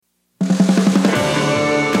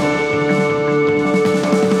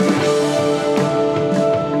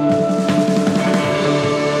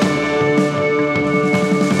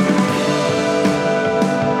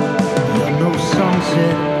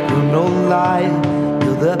light.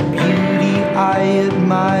 You're the beauty I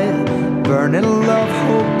admire, burning love,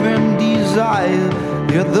 hope, and desire.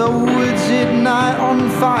 You're the woods at night on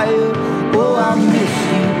fire. Oh, I miss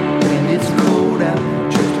you when it's cold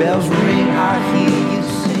out. Church bells ring, I hear you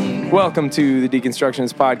sing. Welcome to the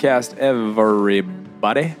Deconstructionist Podcast,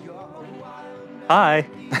 everybody. Hi.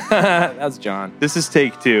 That's John. This is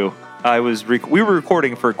take two. We were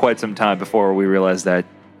recording for quite some time before we realized that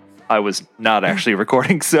I was not actually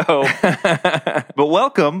recording. So, but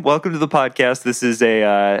welcome to the podcast. This is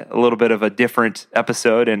a little bit of a different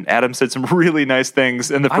episode, and Adam said some really nice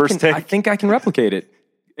things in the first take. I think I can replicate it.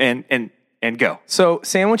 And go. So,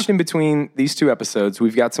 sandwiched in between these two episodes,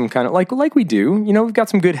 we've got some kind of like we do. You know, we've got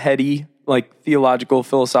some good heady, like theological,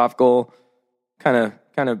 philosophical, kind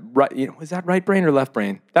of right. You know, is that right brain or left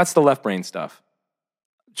brain? That's the left brain stuff.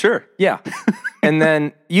 Sure. Yeah. And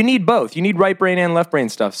then you need both. You need right brain and left brain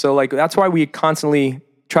stuff. So like that's why we constantly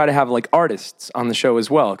try to have like artists on the show as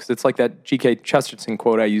well, because it's like that G.K. Chesterton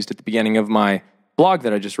quote I used at the beginning of my blog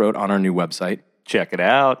that I just wrote on our new website. Check it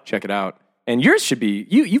out. And yours should be,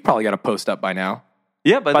 you've probably got a post up by now.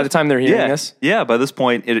 Yeah. By the time they're hearing this. Yeah. By this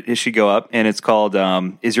point, it should go up, and it's called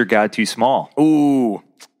Is Your God Too Small? Ooh.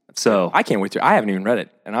 So I can't wait to. I haven't even read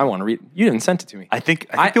it, and I want to read. You didn't send it to me. I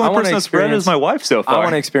think the only person that's read it is my wife so far. I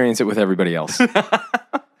want to experience it with everybody else.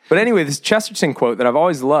 But anyway, this Chesterton quote that I've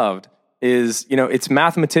always loved is, you know, it's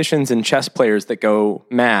mathematicians and chess players that go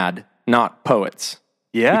mad, not poets.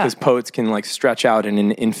 Yeah, because poets can like stretch out in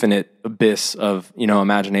an infinite abyss of, you know,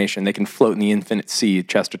 imagination. They can float in the infinite sea,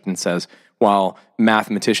 Chesterton says, while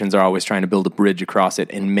mathematicians are always trying to build a bridge across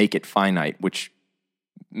it and make it finite, which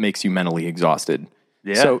makes you mentally exhausted.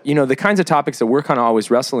 Yeah. So, you know, the kinds of topics that we're kind of always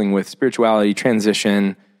wrestling with, spirituality,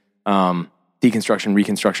 transition, deconstruction,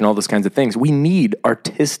 reconstruction, all those kinds of things, we need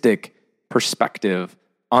artistic perspective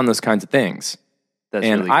on those kinds of things. That's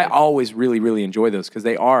and really I good. always really, really enjoy those because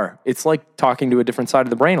it's like talking to a different side of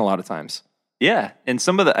the brain a lot of times. Yeah. And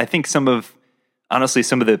some of the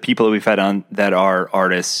people that we've had on that are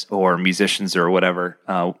artists or musicians or whatever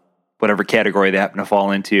category they happen to fall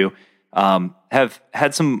into, have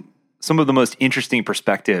had some of the most interesting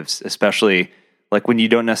perspectives, especially like when you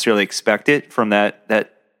don't necessarily expect it from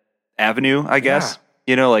that avenue, I guess.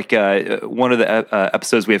 Yeah. You know, like one of the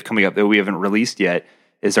episodes we have coming up that we haven't released yet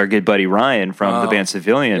is our good buddy Ryan from the band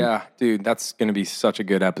Civilian. Yeah, dude, that's going to be such a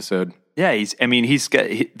good episode. Yeah,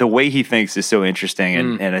 the way he thinks is so interesting,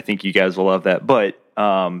 and I think you guys will love that. But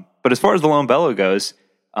as far as the Lone Bellow goes,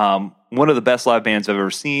 one of the best live bands I've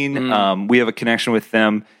ever seen. We have a connection with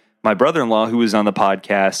them. My brother-in-law, who was on the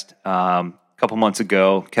podcast a couple months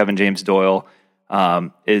ago, Kevin James Doyle,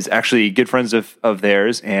 is actually good friends of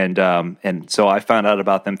theirs, and so I found out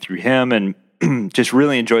about them through him, and just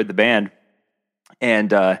really enjoyed the band.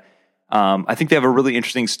 And I think they have a really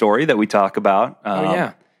interesting story that we talk about.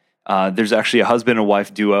 There's actually a husband and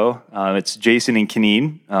wife duo. It's Jason and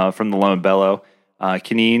Kanene from the Lone Bellow.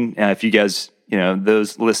 Kanene, if you guys, you know,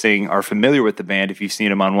 those listening are familiar with the band, if you've seen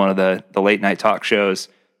them on one of the late night talk shows,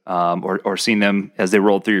 or seen them as they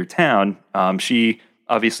rolled through your town. She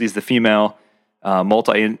obviously is the female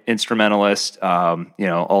multi-instrumentalist, you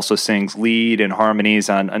know, also sings lead and harmonies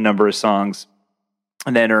on a number of songs.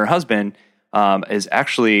 And then her husband is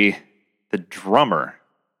actually the drummer.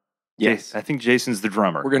 Yes. I think Jason's the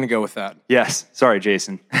drummer. We're going to go with that. Yes. Sorry,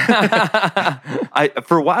 Jason.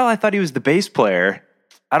 For a while, I thought he was the bass player.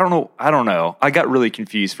 I don't know. I got really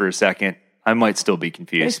confused for a second. I might still be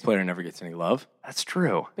confused. Bass player never gets any love. That's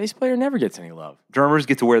true. Bass player never gets any love. Drummers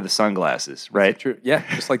get to wear the sunglasses, right? True. Yeah,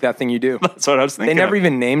 just like that thing you do. That's what I was thinking. They never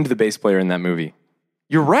even named the bass player in that movie.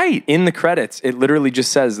 You're right. In the credits, it literally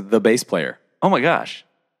just says the bass player. Oh my gosh.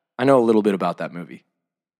 I know a little bit about that movie.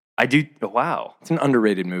 I do. Wow. It's an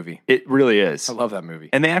underrated movie. It really is. I love that movie.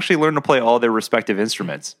 And they actually learned to play all their respective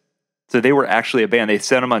instruments. So they were actually a band. They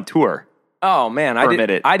sent them on tour. Oh man, I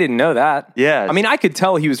didn't know that. Yeah. I mean, I could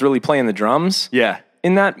tell he was really playing the drums. Yeah.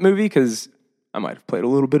 In that movie, because I might have played a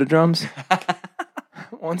little bit of drums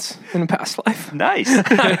once in a past life. Nice.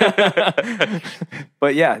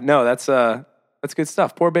 But yeah, no, that's good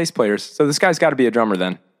stuff. Poor bass players. So this guy's got to be a drummer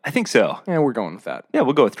then. I think so. Yeah, we're going with that. Yeah,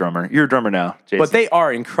 we'll go with drummer. You're a drummer now, Jason. But they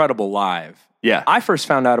are incredible live. Yeah. I first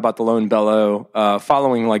found out about the Lone Bellow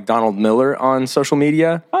following like Donald Miller on social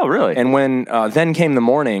media. Oh, really? And when Then Came the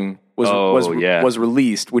Morning was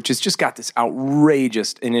released, which has just got this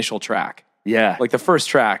outrageous initial track. Yeah. Like the first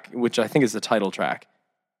track, which I think is the title track,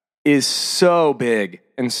 is so big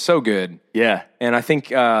and so good. Yeah. And I think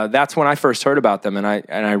that's when I first heard about them, and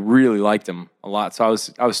I really liked them a lot. So I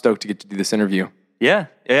was stoked to get to do this interview. Yeah,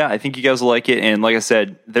 I think you guys will like it. And like I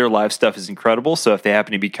said, their live stuff is incredible. So if they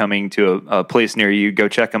happen to be coming to a place near you, go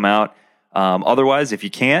check them out. Otherwise, if you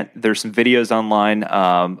can't, there's some videos online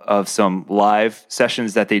of some live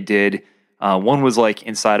sessions that they did. One was like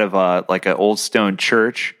inside of like an old stone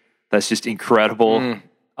church. That's just incredible.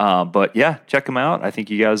 But yeah, check them out. I think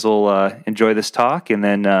you guys will enjoy this talk, and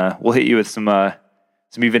then we'll hit you with some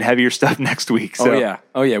even heavier stuff next week. So.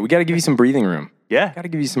 Oh yeah. We got to give you some breathing room. Yeah, got to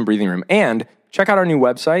give you some breathing room, and check out our new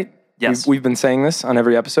website. Yes, we've been saying this on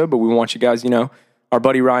every episode, but we want you guys. Our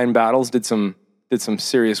buddy Ryan Battles did some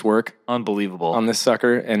serious work. Unbelievable on this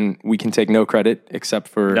sucker, and we can take no credit except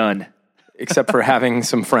for none, except for having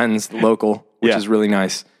some friends local, which is really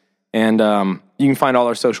nice. And you can find all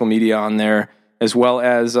our social media on there, as well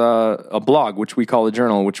as a blog, which we call a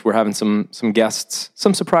journal, which we're having some guests,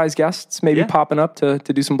 some surprise guests, maybe popping up to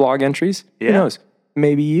do some blog entries. Yeah. Who knows?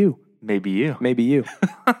 Maybe you. Maybe you.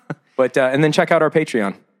 But and then check out our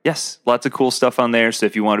Patreon. Yes, lots of cool stuff on there. So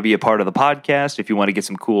if you want to be a part of the podcast, if you want to get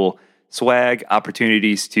some cool swag,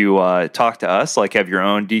 opportunities to talk to us, like have your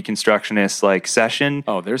own deconstructionist like session.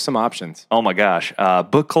 Oh, there's some options. Oh my gosh.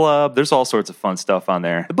 Book club. There's all sorts of fun stuff on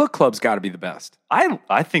there. The book club's got to be the best.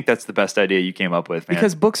 I think that's the best idea you came up with, man.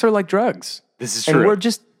 Because books are like drugs. This is true.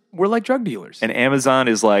 And we're like drug dealers. And Amazon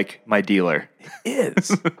is like my dealer. It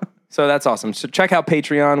is. So that's awesome. So check out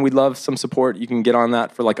Patreon. We'd love some support. You can get on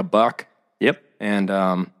that for like $1. Yep.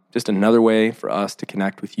 And just another way for us to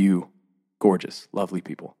connect with you, gorgeous, lovely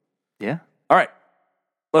people. Yeah. All right.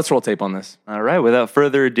 Let's roll tape on this. All right. Without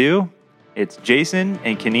further ado, it's Jason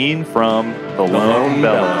and Kanene from The Lone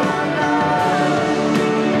Bellow.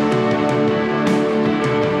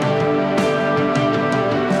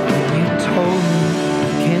 You told me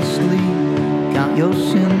you can't sleep, count your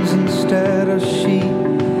sins instead of sheep,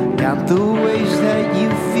 count the ways that you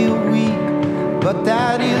feel weak, but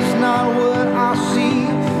that is not what I see.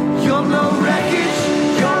 You're no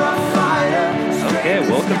wreckage, you're a fighter. Okay,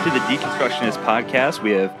 welcome to the Deconstructionist Podcast.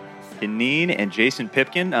 We have Kanene and Jason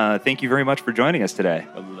Pipkin. Thank you very much for joining us today.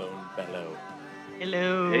 Bellow.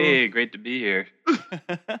 Hello. Hey, great to be here.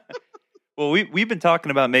 Well, we've been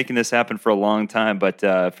talking about making this happen for a long time, but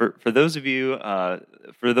for those of you,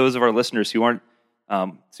 for those of our listeners who aren't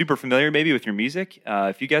super familiar maybe with your music,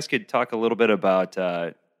 if you guys could talk a little bit about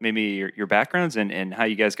maybe your backgrounds and how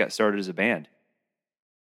you guys got started as a band.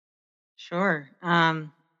 Sure.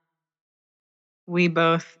 We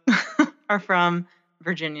both are from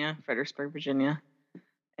Virginia, Fredericksburg, Virginia,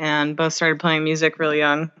 and both started playing music really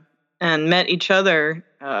young and met each other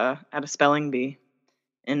at a spelling bee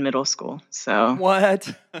in middle school. So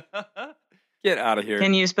What? Get out of here.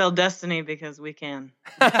 Can you spell destiny? Because we can.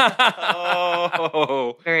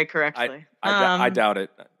 Oh, Very correctly. I doubt it.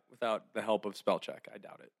 Without the help of spell check, I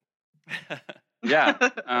doubt it. Yeah.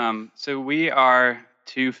 So we are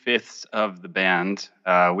 2/5 of the band.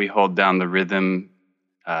 We hold down the rhythm,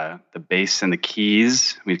 the bass, and the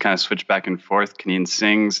keys. We kind of switch back and forth. Kanene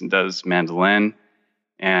sings and does mandolin.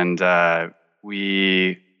 And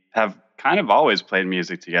we have kind of always played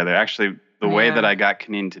music together. Actually, the way that I got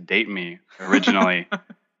Kanene to date me originally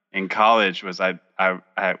in college was I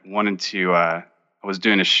wanted to, I was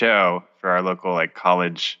doing a show for our local like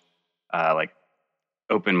college like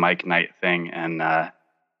open mic night thing, and I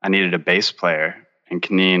needed a bass player. And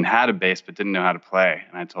Kanene had a bass but didn't know how to play.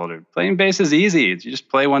 And I told her, playing bass is easy. You just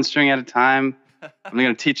play one string at a time. I'm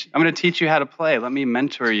gonna teach you how to play. Let me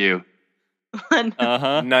mentor you.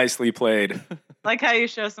 Nicely played. Like how you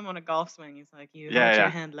show someone a golf swing. He's like, you hold your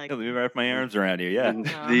hand like Let me wrap my arms around you. Yeah. And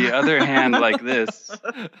the other hand like this.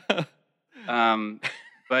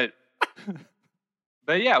 But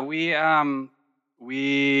yeah, we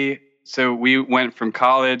went from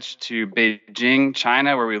college to Beijing,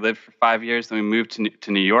 China, where we lived for 5 years. Then we moved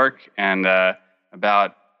to New York, and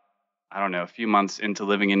about, I don't know, a few months into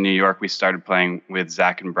living in New York, we started playing with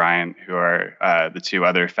Zach and Brian, who are the two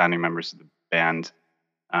other founding members of the band.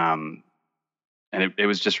 And it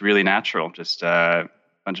was just really natural, just a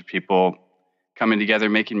bunch of people coming together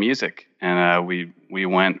making music. And we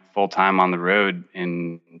went full-time on the road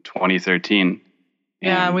in 2013.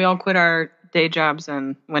 Yeah, we all quit our day jobs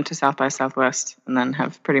and went to South by Southwest, and then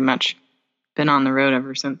have pretty much been on the road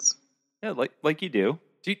ever since. Yeah, like you do.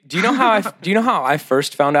 Do you know how I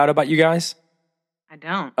first found out about you guys? I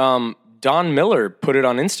don't. Don Miller put it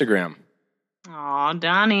on Instagram Aw,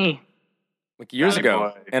 Donnie. like years Donnie ago,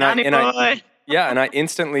 boy. and Donnie boy. I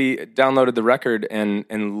instantly downloaded the record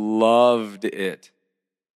and loved it.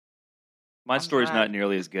 My I'm story's glad. not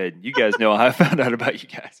nearly as good. You guys know how I found out about you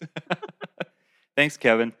guys. Thanks,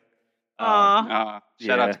 Kevin. Aw,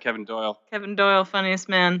 Shout out Yeah. to Kevin Doyle. Kevin Doyle, funniest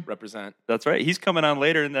man. Represent. That's right. He's coming on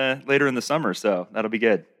later in the summer, so that'll be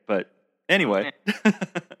good. But anyway,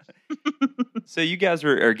 so you guys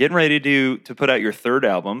are getting ready to put out your third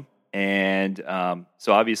album. And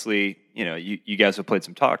so obviously, you guys have played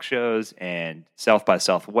some talk shows and South by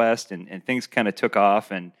Southwest, and things kind of took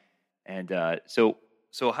off. And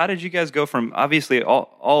so how did you guys go from, obviously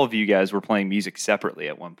all of you guys were playing music separately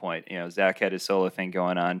at one point. Zach had his solo thing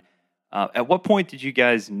going on. At what point did you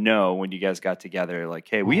guys know, when you guys got together, like,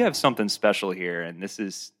 hey, we have something special here, and this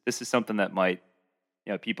is something that might,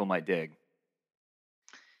 people might dig?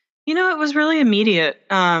 It was really immediate.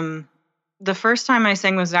 The first time I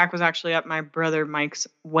sang with Zach was actually at my brother Mike's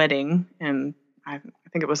wedding, and I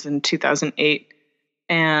think it was in 2008.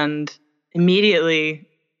 And immediately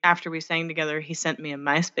after we sang together, he sent me a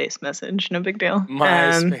MySpace message. No big deal.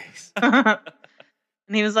 MySpace.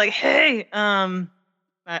 And he was like, "Hey,"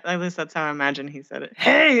 at least that's how I imagine he said it.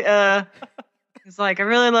 "Hey," he's like, "I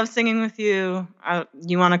really love singing with you.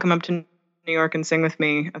 You want to come up to New York and sing with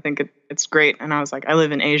me? I think it's great." And I was like, "I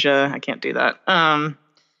live in Asia. I can't do that."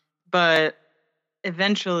 But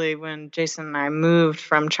eventually, when Jason and I moved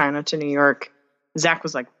from China to New York, Zach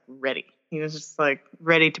was like ready. He was just like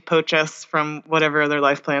ready to poach us from whatever other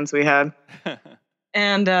life plans we had.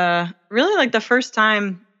 And really, like the first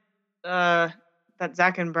time that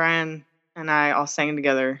Zach and Brian and I all sang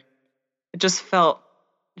together, it just felt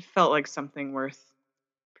like something worth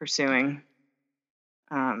pursuing.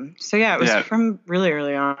 So yeah, it was from really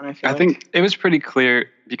early on. I think it was pretty clear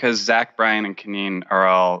because Zach, Brian, and Kanene are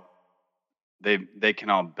all they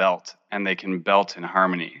can all belt, and they can belt in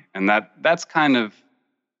harmony, and that's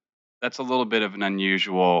a little bit of an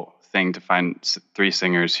unusual thing to find three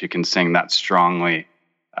singers who can sing that strongly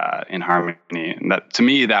in harmony. And that, to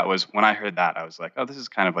me, that was, when I heard that, I was like, oh, this is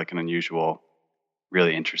kind of like an unusual,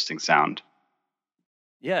 really interesting sound.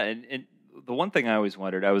 Yeah, and the one thing I always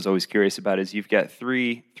wondered, I was always curious about, is you've got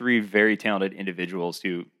three very talented individuals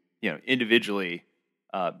who, individually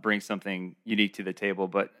bring something unique to the table.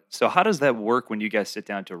 But so how does that work when you guys sit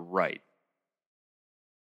down to write?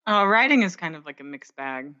 Writing is kind of like a mixed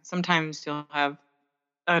bag. Sometimes you'll have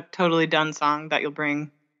a totally done song that you'll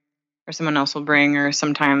bring, or someone else will bring, or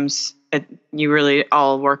sometimes you really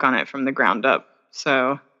all work on it from the ground up.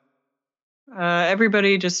 So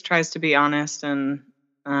everybody just tries to be honest and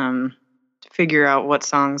figure out what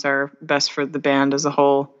songs are best for the band as a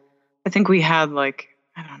whole. I think we had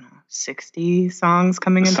 60 songs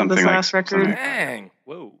coming into this last record. Dang.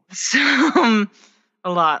 Whoa. So a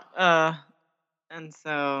lot. And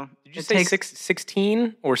so did you say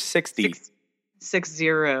 16 or 60? 60.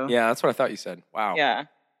 Yeah, that's what I thought you said. Wow. Yeah.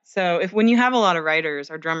 So when you have a lot of writers,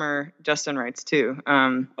 our drummer Justin writes too.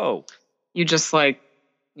 You just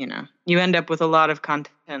you end up with a lot of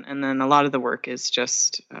content, and then a lot of the work is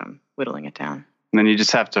just whittling it down. And then you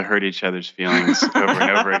just have to hurt each other's feelings over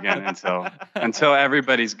and over again until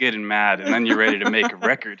everybody's getting mad, and then you're ready to make a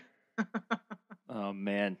record. Oh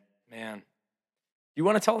man. You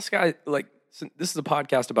want to tell us, guys, so this is a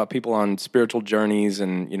podcast about people on spiritual journeys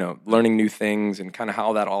and, learning new things and kind of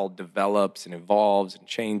how that all develops and evolves and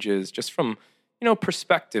changes just from,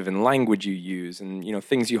 perspective and language you use and,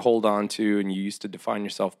 things you hold on to and you used to define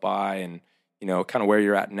yourself by and, kind of where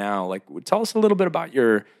you're at now. Tell us a little bit about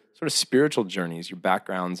your sort of spiritual journeys, your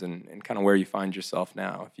backgrounds, and kind of where you find yourself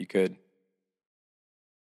now, if you could.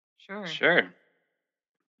 Sure.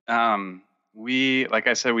 We, like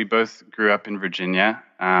I said, we both grew up in Virginia,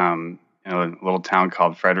 in a little town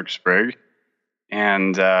called Fredericksburg.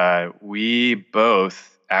 And we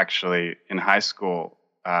both actually, in high school,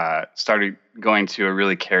 started going to a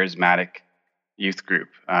really charismatic youth group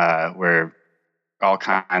where all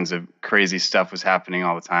kinds of crazy stuff was happening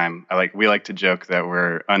all the time. We like to joke that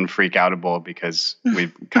we're unfreak-outable because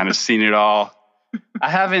we've kind of seen it all. I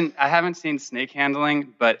haven't seen snake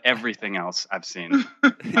handling, but everything else I've seen.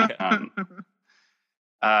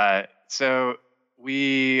 So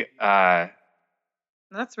we.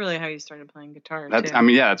 That's really how you started playing guitar.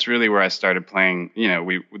 That's really where I started playing.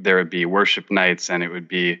 There would be worship nights, and it would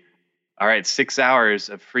be, all right, 6 hours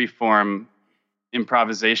of free-form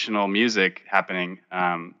improvisational music happening,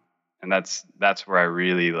 and that's where I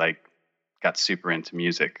really got super into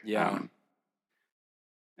music. Yeah.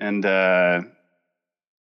 And I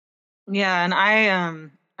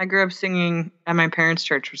grew up singing at my parents'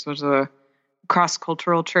 church, which was a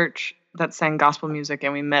cross-cultural church that sang gospel music,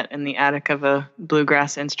 and we met in the attic of a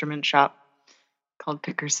bluegrass instrument shop called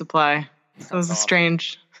Picker Supply. So it was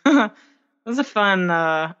it was a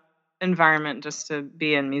fun environment just to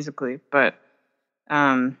be in musically. But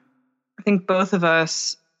I think both of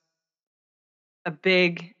us, a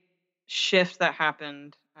big shift that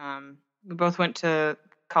happened, we both went to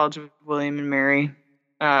College of William and Mary,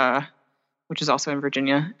 which is also in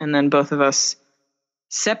Virginia, and then both of us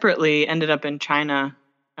separately ended up in China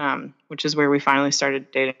which is where we finally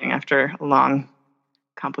started dating after a long,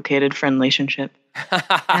 complicated friend relationship.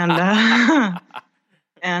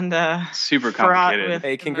 And Super fraught complicated. with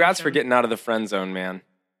Hey, congrats for emotion. getting out of the friend zone, man.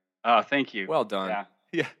 Oh, thank you. Well done.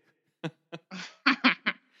 Yeah. Yeah.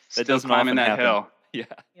 Still doesn't climbing often that happen. hill. Yeah.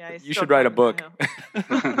 Yeah, he's You still should write a climbing book.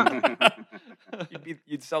 that hill.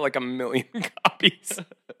 You'd sell like 1 million copies. It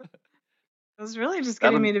was really just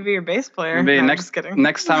getting me to be your bass player. Maybe No, next just kidding.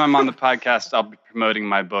 next time I'm on the podcast, I'll be promoting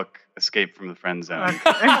my book, Escape from the Friend Zone. Okay.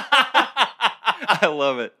 I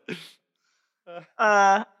love it.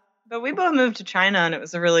 But we both moved to China, and it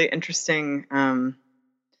was a really interesting and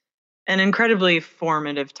incredibly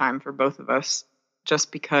formative time for both of us,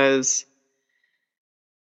 just because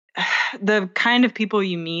the kind of people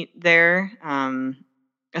you meet there,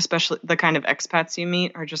 especially the kind of expats you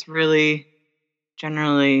meet, are just really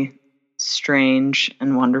generally strange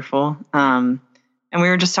and wonderful. And we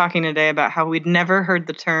were just talking today about how we'd never heard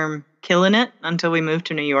the term "killing it" until we moved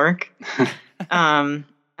to New York. And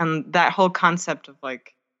that whole concept of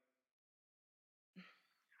like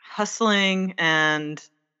hustling and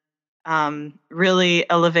really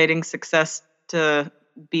elevating success to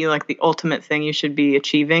be like the ultimate thing you should be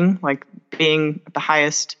achieving, like being at the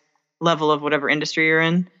highest level of whatever industry you're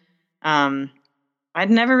in. I'd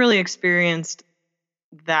never really experienced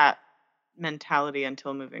that mentality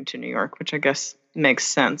until moving to New York, which I guess makes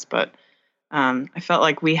sense. But I felt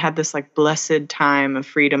like we had this like blessed time of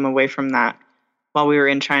freedom away from that while we were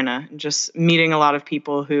in China, and just meeting a lot of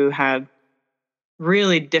people who had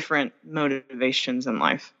really different motivations in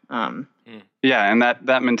life. Yeah, and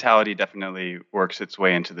that mentality definitely works its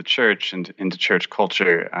way into the church and into church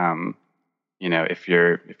culture. If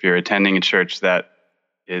you're attending a church that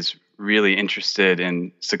is really interested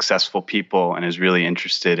in successful people and is really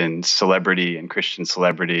interested in celebrity and Christian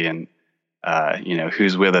celebrity and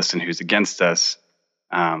who's with us and who's against us,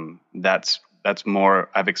 that's more.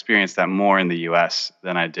 I've experienced that more in the U.S.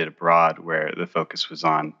 than I did abroad, where the focus was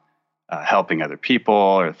on helping other people,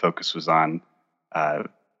 or the focus was on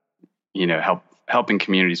helping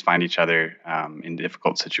communities find each other in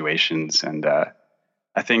difficult situations. And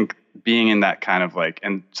I think being in that kind of like,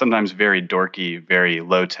 and sometimes very dorky, very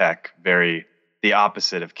low tech, very the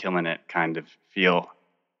opposite of killing it kind of feel.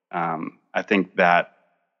 I think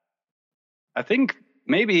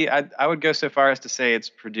maybe I would go so far as to say it's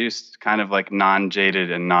produced kind of like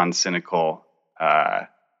non-jaded and non-cynical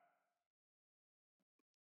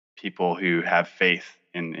people who have faith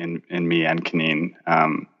in me and Kanene.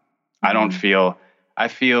 I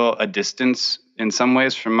feel a distance in some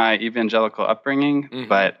ways from my evangelical upbringing,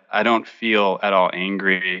 but I don't feel at all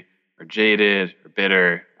angry or jaded or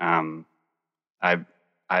bitter. I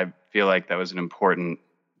feel like that was an important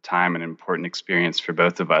time and an important experience for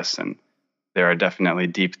both of us. And there are definitely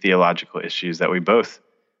deep theological issues that we both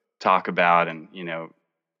talk about and,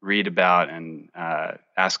 read about and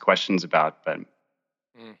ask questions about, but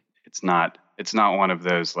it's not one of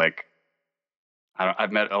those like,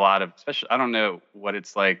 I've met a lot of, especially, I don't know what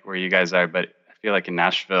it's like where you guys are, but I feel like in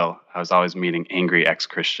Nashville, I was always meeting angry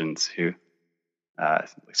ex-Christians who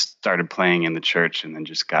started playing in the church and then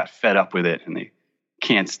just got fed up with it. And they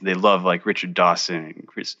love like Richard Dawson and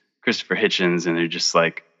Christopher Hitchens, and they're just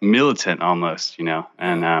like militant almost,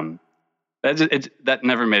 and that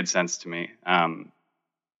never made sense to me.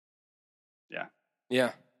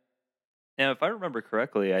 Yeah. Now, if I remember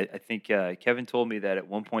correctly, I think Kevin told me that at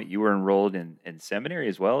one point you were enrolled in seminary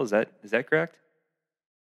as well. Is that correct?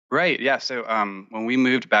 Right. Yeah. So when we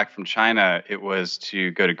moved back from China, it was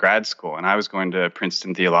to go to grad school, and I was going to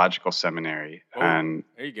Princeton Theological Seminary. And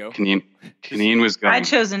there you go. Kanene was going. I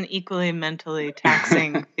chose an equally mentally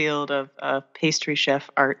taxing field of pastry chef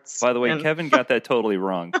arts. By the way, Kevin got that totally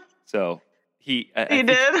wrong. So he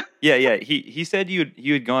did? Yeah. He said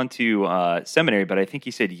you had gone to seminary, but I think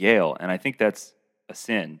he said Yale, and I think that's a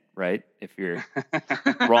sin, right? If you're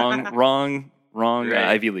wrong right.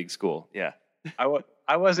 Ivy League school. Yeah.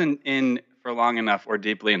 I wasn't in for long enough or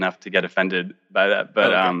deeply enough to get offended by that,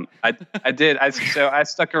 but I did. So I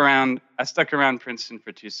stuck around Princeton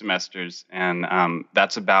for 2 semesters, and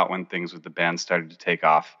that's about when things with the band started to take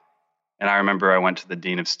off. And I remember I went to the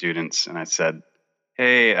dean of students and I said,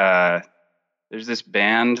 "Hey, there's this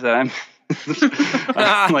band that I'm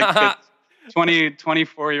like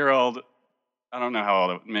 24-year-old. I don't know how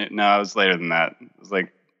old. No, I was later than that. It was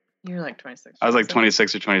like." You were like 26. I was like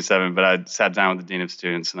 26 or 27, but I sat down with the dean of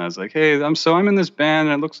students and I was like, "Hey, I'm in this band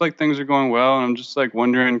and it looks like things are going well. And I'm just like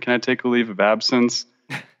wondering, can I take a leave of absence?"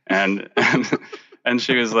 And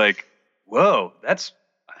she was like, "Whoa, that's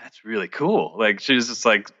really cool." Like she was just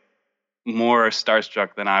like more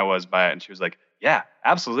starstruck than I was by it. And she was like, yeah,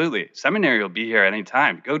 absolutely. Seminary will be here at any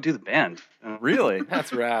time. Go do the band. Really?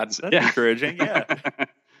 That's rad. That's encouraging. Yeah.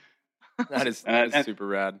 That is super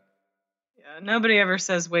rad. Yeah, nobody ever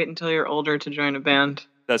says wait until you're older to join a band.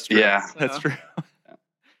 That's true. Yeah. That's true.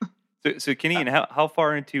 So Kanene, how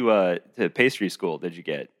far into to pastry school did you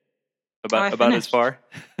get? About as finished. far?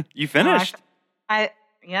 You finished? I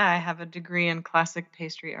have a degree in classic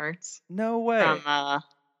pastry arts No way. from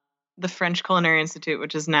the French Culinary Institute,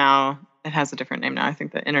 which is now, it has a different name now. I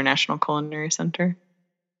think the International Culinary Center.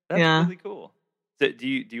 That's yeah. really cool. So do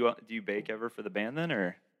you bake ever for the band then,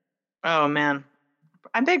 or? Oh man,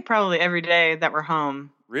 I bake probably every day that we're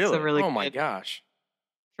home. Really? So really Oh my good. gosh.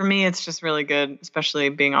 For me, it's just really good, especially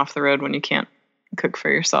being off the road when you can't cook for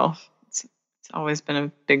yourself. It's always been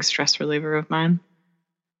a big stress reliever of mine.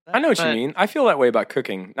 I know what you mean. I feel that way about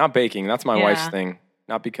cooking, not baking. That's my wife's Yeah. thing.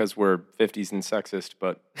 Not because we're 50s and sexist,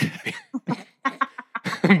 but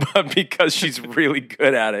but because she's really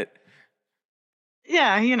good at it.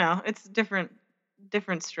 Yeah, it's different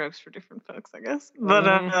strokes for different folks, I guess. But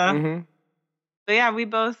Mhm. but yeah, we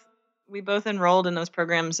both enrolled in those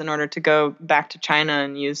programs in order to go back to China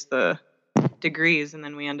and use the degrees, and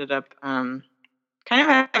then we ended up kind of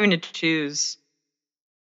having to choose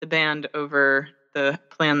the band over the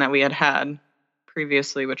plan that we had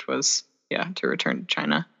previously, which was to return to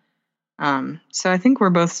China. So I think we're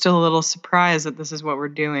both still a little surprised that this is what we're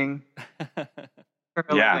doing for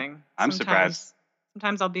a Yeah, living. I'm surprised.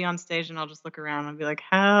 Sometimes I'll be on stage and I'll just look around and be like,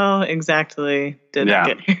 how exactly did I Yeah.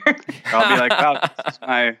 get here? I'll be like,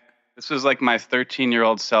 wow, this was like my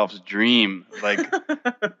 13-year-old self's dream, like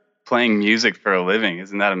playing music for a living.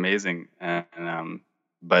 Isn't that amazing?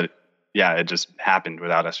 But yeah, it just happened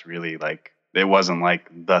without us really, like, it wasn't like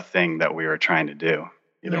the thing that we were trying to do,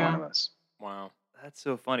 either one of us. Wow. That's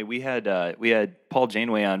so funny. We had Paul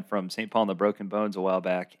Janeway on from St. Paul and the Broken Bones a while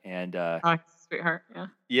back, and Oh, sweetheart, yeah.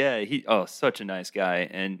 yeah, such a nice guy,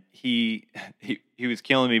 and he was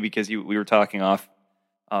killing me because we were talking off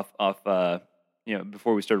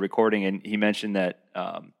before we started recording, and he mentioned that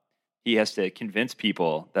he has to convince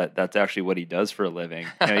people that that's actually what he does for a living.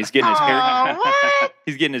 He's getting his hair. What?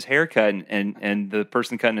 He's getting his hair cut, and the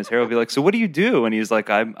person cutting his hair will be like, "So what do you do?" And he's like,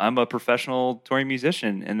 "I'm a professional touring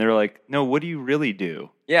musician." And they're like, "No, what do you really do?"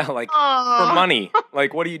 Yeah, like Aw. for money.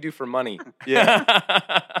 Like, what do you do for money? Yeah,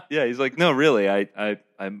 yeah. He's like, "No, really,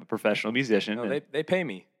 I'm a professional musician." No, and- they pay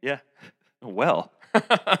me. yeah, well,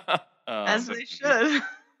 As they should.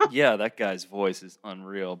 yeah, that guy's voice is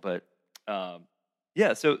unreal. But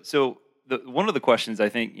yeah, so one of the questions, I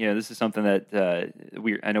think, this is something that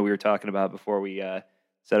I know we were talking about before we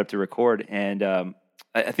set up to record, and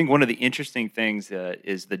I think one of the interesting things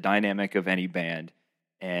is the dynamic of any band,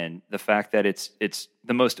 and the fact that it's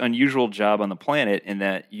the most unusual job on the planet, in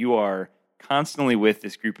that you are constantly with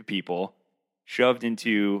this group of people, shoved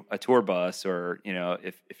into a tour bus, or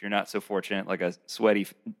if you're not so fortunate, like a sweaty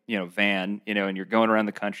van, and you're going around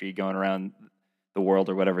the country, going around the world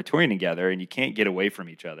or whatever, touring together, and you can't get away from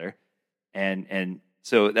each other, and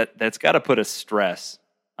so that's got to put a stress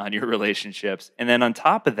on your relationships. And then on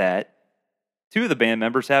top of that, two of the band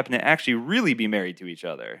members happen to actually really be married to each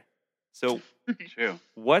other. So True.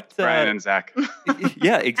 what? Brian and Zach.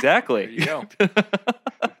 Yeah, exactly. There you go.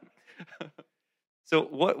 So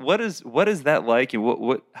what is that like,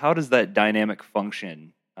 and how does that dynamic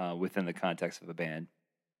function within the context of a band?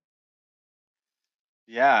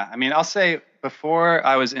 Yeah, I mean, I'll say before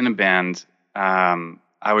I was in a band,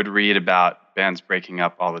 I would read about bands breaking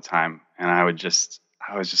up all the time, and I was just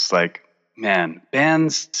like, man,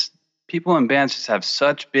 people in bands just have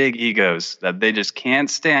such big egos that they just can't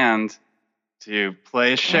stand to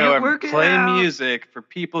play a show Can't or work it play out. music for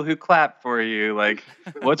people who clap for you. Like,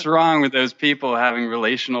 what's wrong with those people having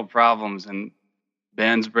relational problems and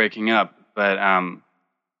bands breaking up? But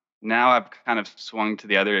now I've kind of swung to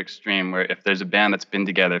the other extreme, where if there's a band that's been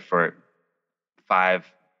together for 5-10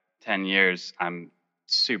 years, I'm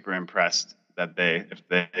super impressed that if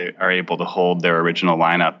they are able to hold their original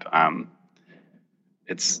lineup.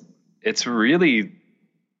 It's really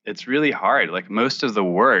hard. Like, most of the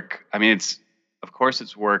work, I mean, of course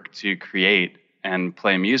it's work to create and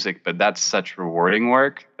play music, but that's such rewarding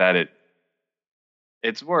work that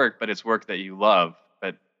it's work, but it's work that you love.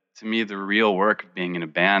 But to me, the real work of being in a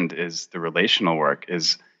band is the relational work,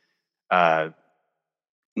 is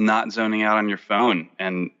not zoning out on your phone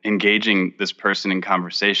and engaging this person in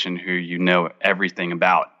conversation who you know everything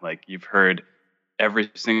about. Like, you've heard every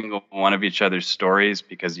single one of each other's stories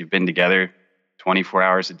because you've been together 24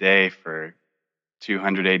 hours a day for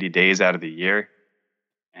 280 days out of the year.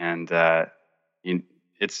 And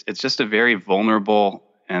it's just a very vulnerable,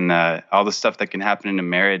 and all the stuff that can happen in a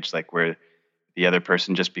marriage, like where the other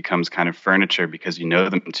person just becomes kind of furniture because you know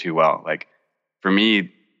them too well. Like for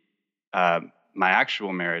me, my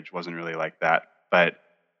actual marriage wasn't really like that, but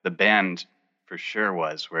the band for sure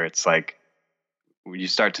was, where it's like you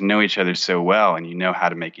start to know each other so well, and you know how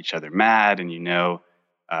to make each other mad, and you know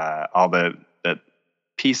all the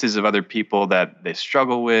pieces of other people that they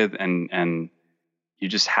struggle with, and you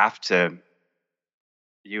just have to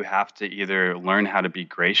either learn how to be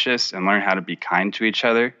gracious and learn how to be kind to each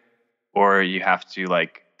other, or you have to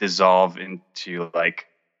like dissolve into like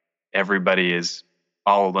everybody is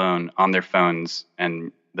all alone on their phones,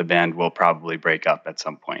 and the band will probably break up at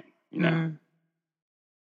some point, you know.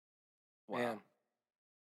 Wow. Man.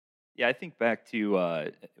 Yeah, I think back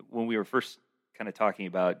to when we were first kind of talking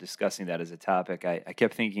about discussing that as a topic. I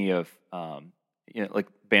kept thinking of like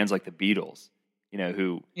bands like the Beatles,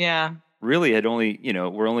 who really had only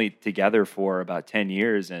were only together for about 10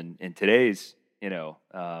 years, and in today's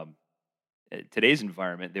today's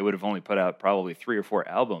environment, they would have only put out probably 3 or 4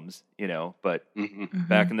 albums, but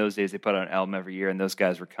back in those days, they put out an album every year, and those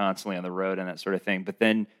guys were constantly on the road and that sort of thing. But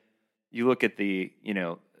then you look at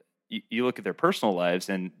you look at their personal lives,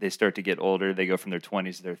 and they start to get older. They go from their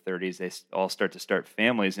 20s to their 30s. They all start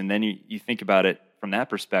families. And then you think about it from that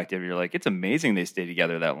perspective. You're like, it's amazing they stay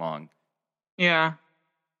together that long. Yeah.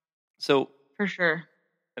 So for sure.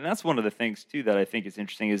 And that's one of the things too that I think is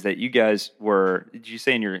interesting, is that you guys were, did you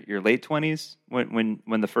say in your late 20s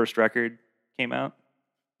when the first record came out?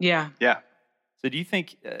 Yeah. Yeah. So do you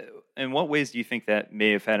think, in what ways do you think that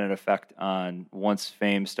may have had an effect on, once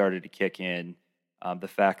fame started to kick in, the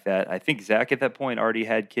fact that I think Zach at that point already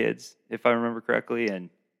had kids, if I remember correctly, and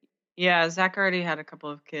yeah, Zach already had a couple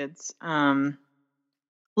of kids.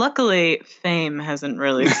 Luckily, fame hasn't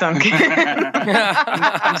really sunk in.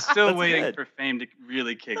 I'm still That's waiting good. for fame to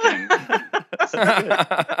really kick in.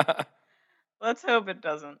 Let's hope it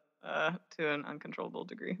doesn't to an uncontrollable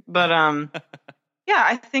degree. But yeah,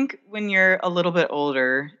 I think when you're a little bit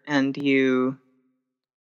older and you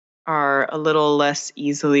are a little less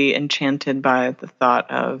easily enchanted by the thought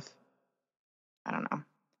of, I don't know,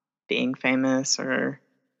 being famous or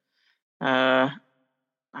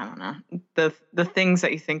I don't know, the things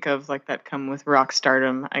that you think of like that come with rock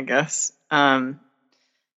stardom, I guess. And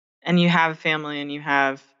you have family and you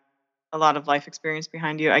have a lot of life experience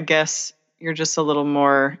behind you. I guess you're just a little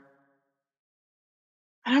more,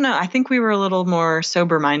 I don't know, I think we were a little more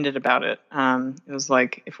sober-minded about it. It was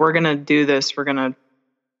like, if we're going to do this, we're going to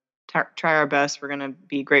try our best. We're going to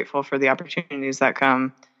be grateful for the opportunities that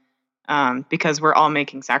come, because we're all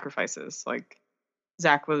making sacrifices. Like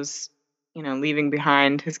Zach was, leaving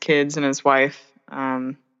behind his kids and his wife.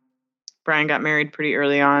 Brian got married pretty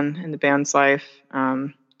early on in the band's life.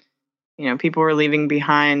 People were leaving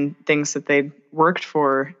behind things that they'd worked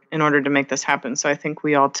for in order to make this happen. So I think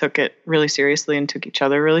we all took it really seriously and took each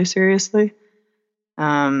other really seriously.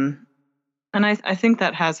 And I think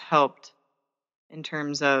that has helped in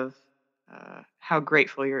terms of how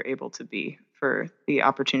grateful you're able to be for the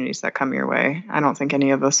opportunities that come your way. I don't think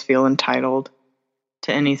any of us feel entitled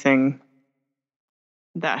to anything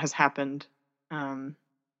that has happened. And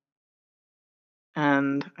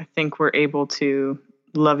I think we're able to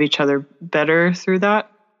love each other better through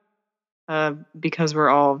that, because we're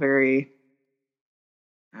all very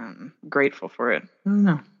grateful for it. I don't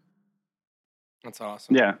know. That's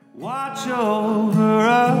awesome. Yeah. Watch over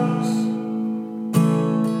us.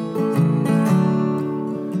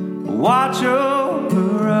 Watch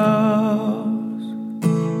over us.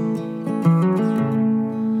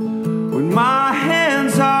 When my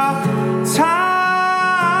hands are tired,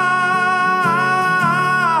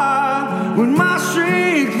 when my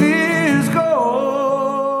strength is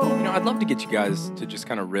gone. I'd love to get you guys to just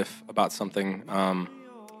kind of riff about something,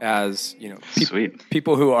 as Sweet.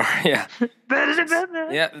 people who are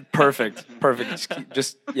perfect.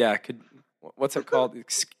 What's it called?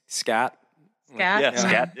 Scat. Scat? Yeah,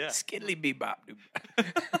 scat. Yeah. Skiddly bebop. You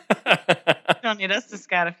don't need us to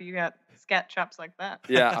scat if you got scat chops like that.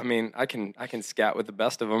 Yeah, I mean, I can scat with the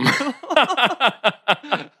best of them.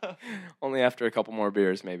 Only after a couple more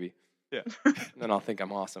beers, maybe. Yeah. Then I'll think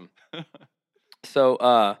I'm awesome.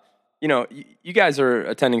 So, you guys are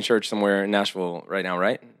attending church somewhere in Nashville right now,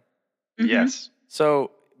 right? Mm-hmm. Yes.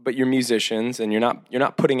 So, but you're musicians, and you're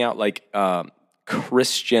not putting out like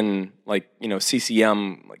Christian, like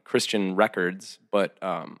CCM, like Christian records. But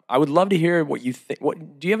I would love to hear what you think.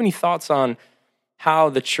 Do you have any thoughts on how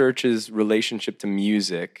the church's relationship to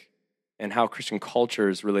music and how Christian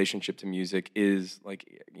culture's relationship to music is, like,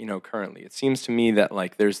 currently? It seems to me that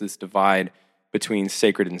like there's this divide between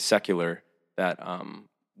sacred and secular that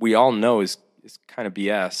we all know is kind of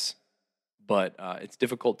BS. but it's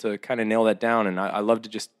difficult to kind of nail that down. And I love to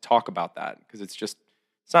just talk about that because it's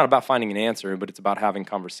not about finding an answer, but it's about having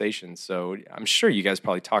conversations. So I'm sure you guys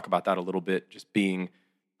probably talk about that a little bit, just being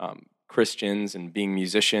Christians and being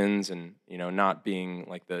musicians and, not being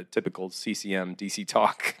like the typical CCM DC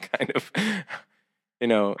talk kind of,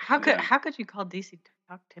 How could you call DC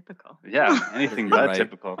talk typical? Yeah, anything but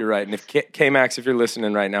typical. You're right. And if K-Max, if you're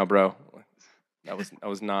listening right now, bro, that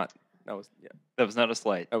was not a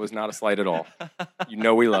slight. That was not a slight at all.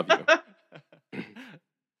 We love you.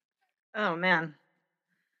 Oh man.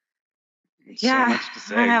 So much to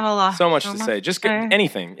say. I have a lot. So much to say. Just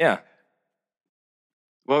anything. Yeah.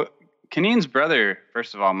 Well, Kanene's brother,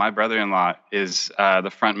 first of all, my brother-in-law is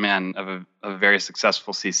the front man of a very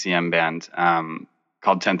successful CCM band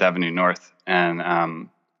called 10th Avenue North, and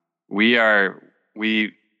we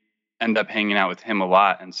end up hanging out with him a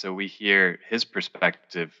lot, and so we hear his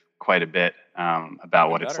perspective quite a bit about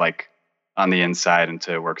what it's like on the inside and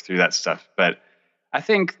to work through that stuff. But I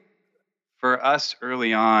think for us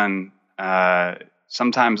early on,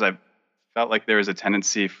 sometimes I felt like there was a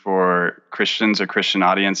tendency for Christians or Christian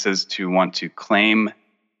audiences to want to claim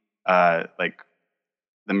like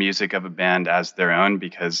the music of a band as their own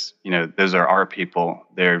because, those are our people.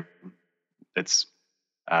 They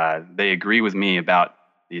agree with me about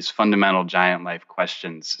these fundamental giant life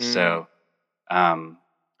questions. So, and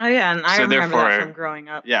I remember that from growing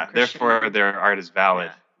up. Yeah, therefore their art is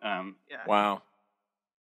valid. Yeah. Wow.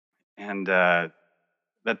 And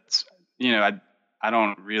that's, I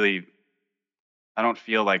don't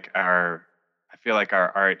feel like I feel like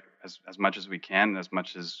our art, as much as we can, as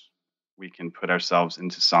much as we can put ourselves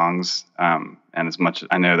into songs, and as much,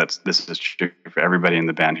 I know this is true for everybody in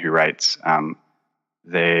the band who writes,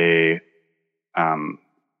 they're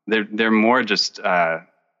more just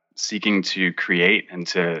seeking to create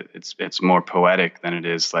and it's more poetic than it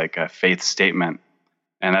is like a faith statement.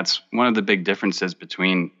 And that's one of the big differences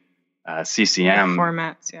between CCM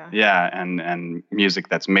formats, and music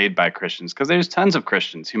that's made by Christians, because there's tons of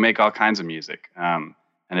Christians who make all kinds of music, and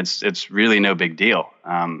it's really no big deal.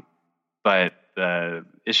 But the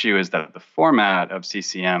issue is that the format of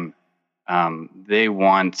CCM, they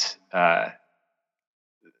want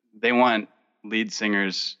lead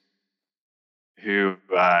singers who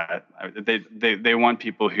they want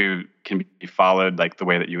people who can be followed like the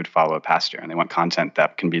way that you would follow a pastor, and they want content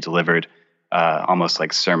that can be delivered almost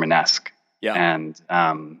like sermon-esque. Yeah. And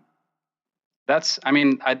I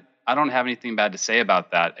don't have anything bad to say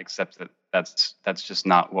about that, except that that's just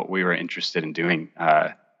not what we were interested in doing.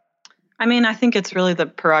 I think it's really the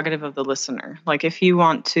prerogative of the listener. Like if you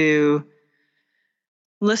want to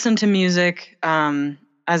listen to music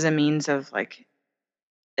as a means of like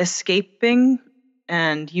escaping,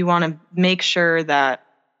 and you want to make sure that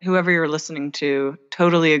whoever you're listening to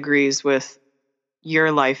totally agrees with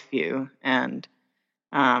your life view and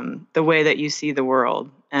the way that you see the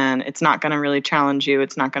world, and it's not going to really challenge you,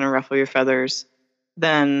 it's not going to ruffle your feathers,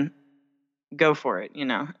 then go for it,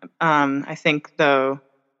 I think, though,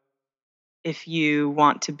 if you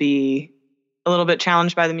want to be a little bit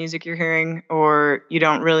challenged by the music you're hearing, or you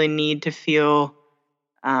don't really need to feel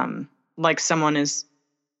like someone is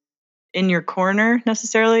in your corner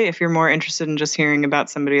necessarily, if you're more interested in just hearing about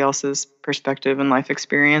somebody else's perspective and life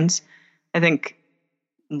experience, I think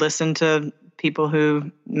listen to people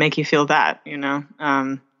who make you feel that,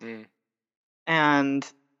 and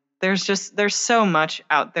there's so much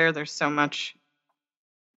out there, there's so much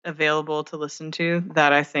available to listen to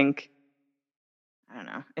that I think, I don't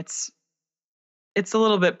know, it's a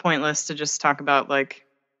little bit pointless to just talk about like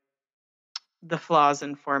the flaws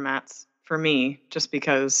in formats for me, just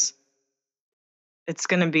because it's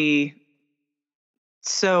going to be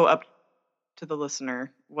so up to the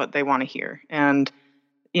listener what they want to hear. And,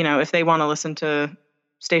 if they want to listen to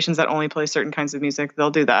stations that only play certain kinds of music,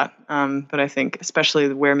 they'll do that. But I think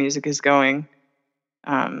especially where music is going,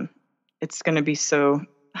 it's going to be so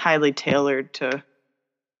highly tailored to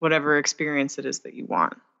whatever experience it is that you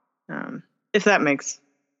want. If that makes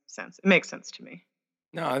sense. It makes sense to me.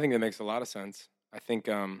 No, I think that makes a lot of sense. I think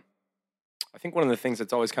one of the things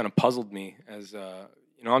that's always kind of puzzled me as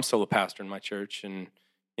I'm still a pastor in my church, and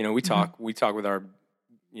we talk with our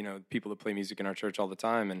people that play music in our church all the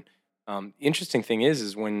time. And the interesting thing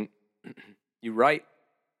is when you write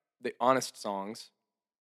the honest songs,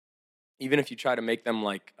 even if you try to make them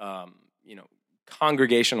like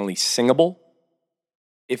congregationally singable,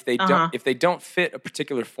 if they don't fit a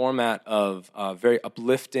particular format of very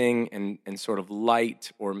uplifting and sort of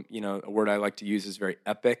light, or a word I like to use is very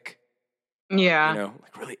epic. Yeah.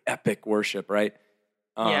 Like really epic worship, right?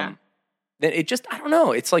 then it just, I don't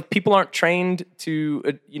know. It's like people aren't trained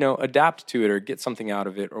to, adapt to it or get something out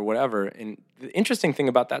of it or whatever. And the interesting thing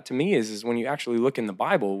about that to me is when you actually look in the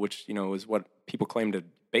Bible, which, is what people claim to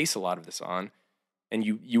base a lot of this on, and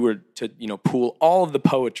you were to, pool all of the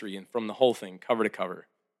poetry and from the whole thing, cover to cover,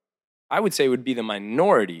 I would say it would be the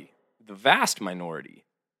minority, the vast minority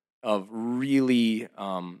of really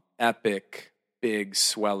epic, big,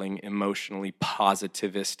 swelling, emotionally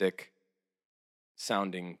positivistic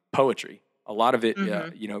sounding poetry. A lot of it,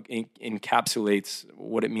 encapsulates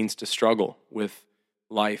what it means to struggle with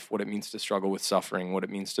life, what it means to struggle with suffering, what it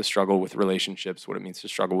means to struggle with relationships, what it means to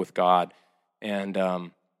struggle with God. And I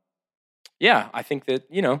think that,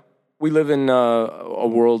 we live in a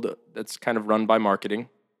world that's kind of run by marketing.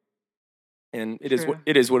 And it is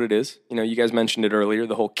what it is. You guys mentioned it earlier,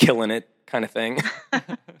 the whole killing it kind of thing.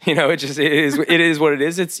 it is what it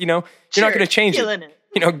is. It's, you're not going to change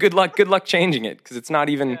it. Good luck changing it, because it's not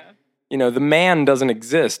even, the man doesn't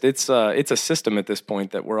exist. It's a system at this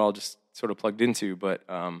point that we're all just sort of plugged into. But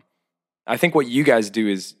I think what you guys do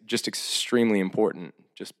is just extremely important.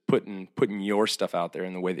 Just putting your stuff out there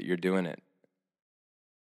in the way that you're doing it.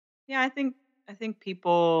 Yeah, I think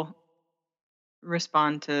people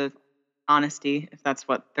respond to honesty if that's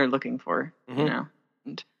what they're looking for. And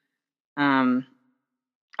I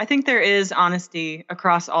think there is honesty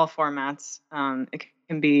across all formats. It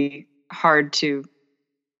can be hard to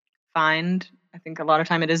find. I think a lot of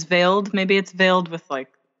time it is veiled. Maybe it's veiled with like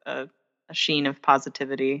a sheen of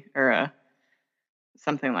positivity or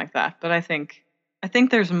something like that. But I think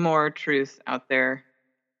there's more truth out there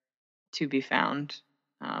to be found.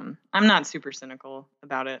 I'm not super cynical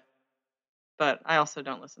about it, but I also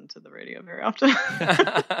don't listen to the radio very often.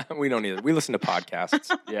 We don't either. We listen to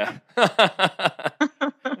podcasts. Yeah.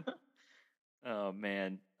 Oh,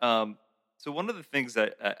 man. So one of the things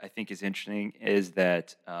that I think is interesting is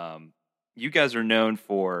that you guys are known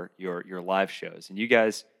for your live shows, and you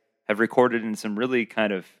guys have recorded in some really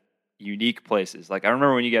kind of unique places. Like, I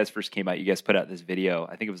remember when you guys first came out, you guys put out this video.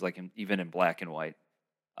 I think it was like even in black and white.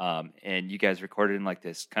 And you guys recorded in like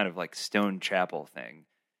this kind of like stone chapel thing.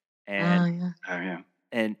 And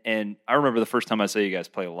And I remember the first time I saw you guys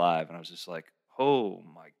play live, and I was just like, oh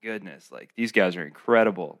my goodness, like these guys are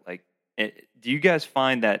incredible. Like, do you guys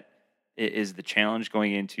find that is the challenge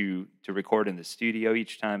going into to record in the studio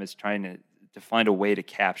each time, is trying to find a way to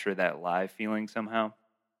capture that live feeling somehow?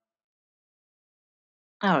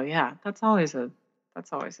 Oh yeah, that's always a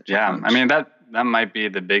challenge. Yeah, I mean that might be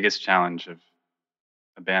the biggest challenge of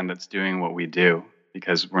a band that's doing what we do,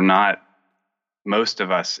 because most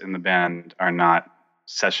of us in the band are not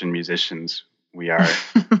session musicians. We are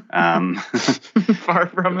far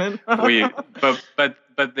from it.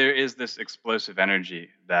 but there is this explosive energy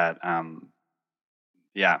that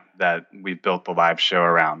that we built the live show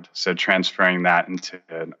around. So transferring that into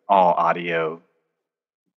an all audio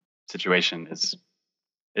situation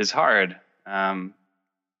is hard.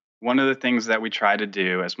 One of the things that we try to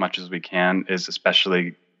do as much as we can is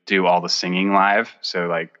especially do all the singing live. So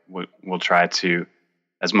like we'll try to,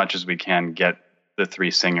 as much as we can, get the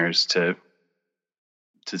three singers to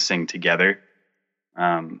sing together.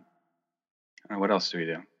 What else do we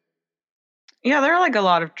do? Yeah, there are like a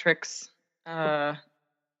lot of tricks that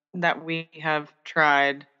we have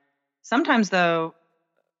tried. Sometimes though,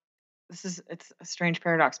 it's a strange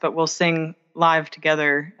paradox, but we'll sing live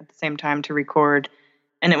together at the same time to record,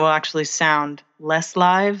 and it will actually sound less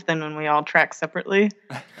live than when we all track separately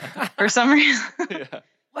for some reason. Yeah.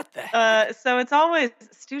 What the heck? So it's always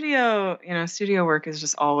studio work is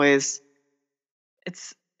just always,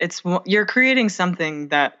 it's you're creating something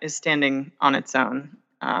that is standing on its own.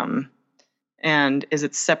 And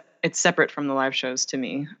it's separate from the live shows to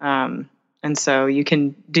me. And so you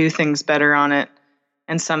can do things better on it,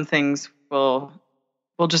 and some things will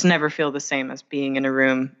just never feel the same as being in a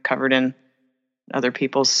room covered in other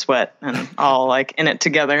people's sweat and all like in it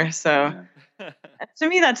together. So to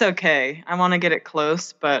me, that's okay. I want to get it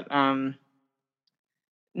close, but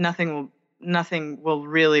nothing will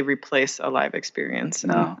really replace a live experience.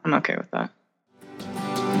 No, I'm okay with that.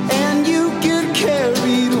 And you get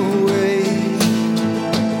carried away.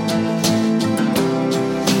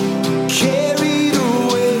 Carried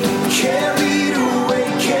away, carried away,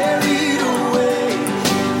 carried away,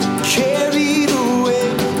 carried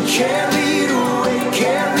away, carried away,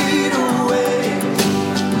 carried away,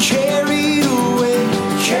 carried away,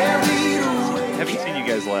 carried away. Having seen you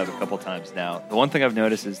guys live a couple times now, the one thing I've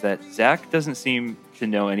noticed is that Zach doesn't seem to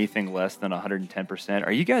know anything less than 110%.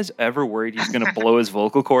 Are you guys ever worried he's going to blow his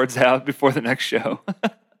vocal cords out before the next show?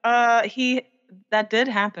 That did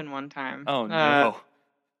happen one time. Oh no.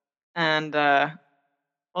 And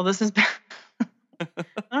well, this is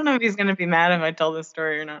I don't know if he's gonna be mad if I tell this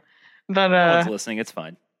story or not. But No one's listening. It's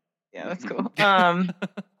fine. yeah, that's cool.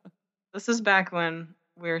 This is back when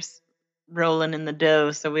we were rolling in the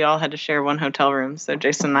dough, so we all had to share one hotel room. So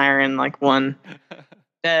Jason and I are in like one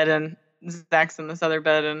bed, and Zach's in this other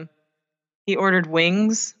bed, and he ordered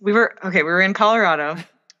wings. We were in Colorado.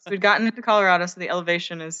 So we'd gotten into Colorado, so the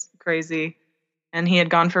elevation is crazy. And he had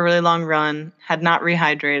gone for a really long run, had not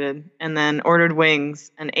rehydrated, and then ordered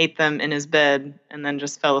wings and ate them in his bed, and then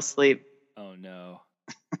just fell asleep. Oh no.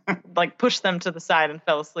 Like pushed them to the side and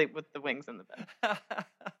fell asleep with the wings in the bed.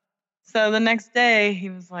 So the next day he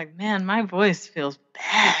was like, "Man, my voice feels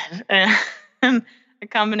bad." And a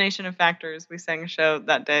combination of factors. We sang a show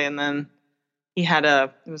that day, and then he had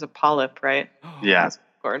it was a polyp, right? Yeah.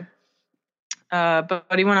 Cord. But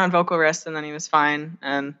he went on vocal rest, and then he was fine.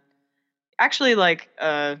 And actually,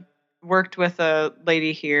 worked with a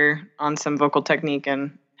lady here on some vocal technique,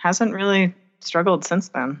 and hasn't really struggled since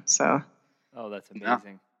then. So. Oh, that's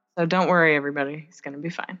amazing. So don't worry, everybody. He's gonna be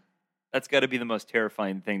fine. That's got to be the most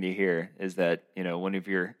terrifying thing to hear, is that, one of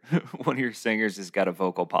your singers has got a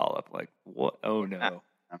vocal polyp. Like, what? Oh no.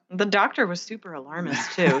 The doctor was super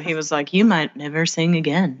alarmist too. He was like, "You might never sing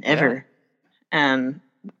again, ever." Yeah. And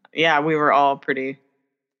yeah, we were all pretty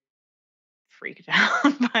freaked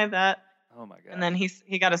out by that. Oh my god. And then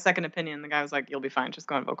he got a second opinion. The guy was like, "You'll be fine. Just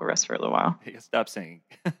go on vocal rest for a little while." Stop singing.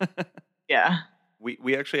 Yeah.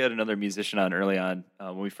 We actually had another musician on early on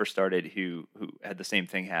when we first started who had the same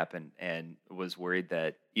thing happen and was worried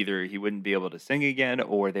that either he wouldn't be able to sing again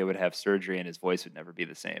or they would have surgery and his voice would never be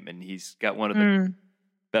the same. And he's got one of the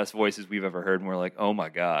best voices we've ever heard, and we're like, oh my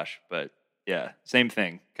gosh. But yeah, same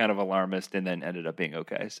thing, kind of alarmist, and then ended up being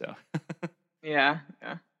okay. So yeah.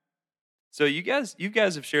 So you guys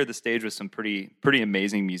have shared the stage with some pretty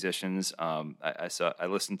amazing musicians. I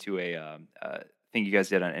listened to a thing you guys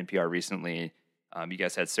did on NPR recently. You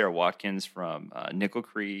guys had Sarah Watkins from Nickel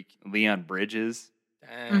Creek, Leon Bridges.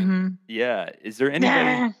 Mm-hmm. Yeah. Is there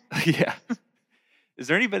anybody? Yeah. Is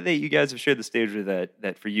there anybody that you guys have shared the stage with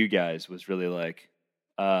that for you guys was really like,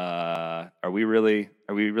 are we really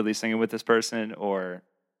singing with this person, or?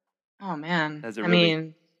 Oh man. Has it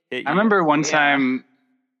really hit you? I remember one time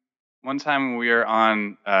we were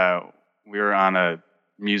on a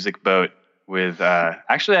music boat with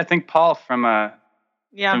actually I think Paul from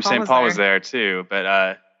St. Paul was there too,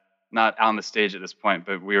 but not on the stage at this point.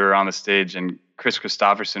 But we were on the stage, and Chris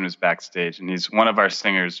Christopherson was backstage, and he's one of our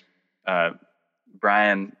singers.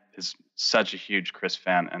 Brian is such a huge Chris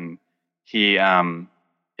fan, and he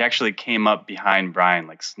actually came up behind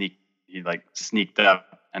Brian, sneaked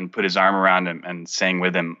up and put his arm around him and sang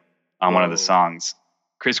with him on one of the songs.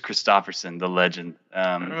 Chris Christopherson, the legend.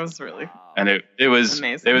 It was really, and it was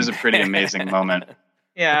amazing. It was a pretty amazing moment.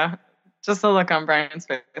 Yeah. Just the look on Brian's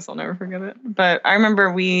face, I'll never forget it. But I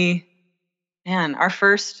remember our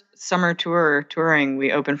first summer touring,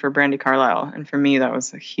 we opened for Brandi Carlile. And for me, that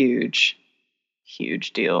was a huge,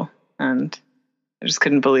 huge deal. And I just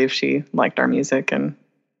couldn't believe she liked our music and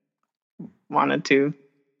wanted to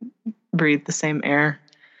breathe the same air.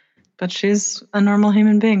 But she's a normal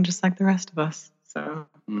human being, just like the rest of us. So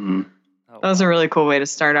that was a really cool way to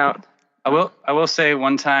start out. I will say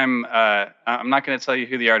one time, I'm not going to tell you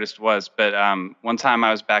who the artist was, but one time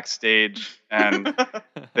I was backstage and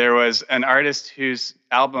there was an artist whose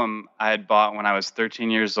album I had bought when I was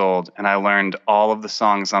 13 years old, and I learned all of the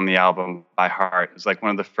songs on the album by heart. It was like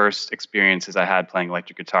one of the first experiences I had playing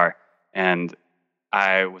electric guitar, and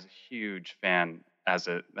I was a huge fan as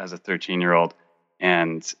a 13-year-old,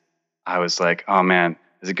 and I was like, oh man,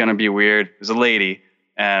 is it going to be weird? It was a lady.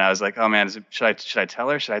 And I was like, oh man, should I tell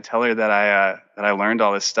her? Should I tell her that I learned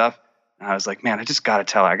all this stuff? And I was like, man, I just got to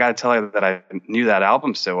tell her. I got to tell her that I knew that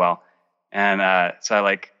album so well. And so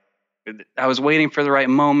I was waiting for the right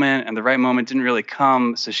moment, and the right moment didn't really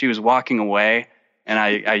come. So she was walking away, and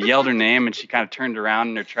I yelled her name, and she kind of turned around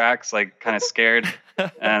in her tracks, like kind of scared.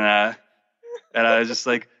 And I was just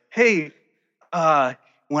like, hey,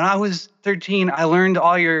 when I was 13, I learned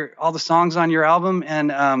all the songs on your album,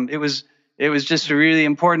 and it was just a really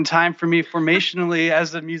important time for me formationally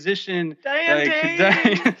as a musician. Dang.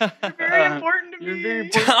 You're very important to me. You're very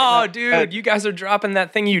important. Oh, dude, you guys are dropping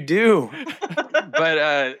that thing you do.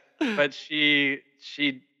 But she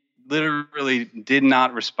literally did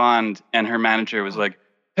not respond, and her manager was like,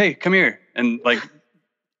 "Hey, come here," and like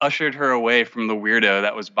ushered her away from the weirdo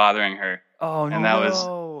that was bothering her. Oh and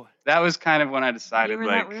no. That was kind of when I decided, You were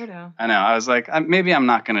like, that weirdo. I know, I was like, maybe I'm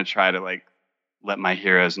not going to try to like let my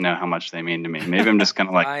heroes know how much they mean to me. Maybe I'm just going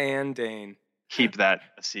to like Diane Dane. keep that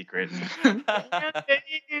a secret.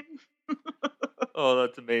 Oh,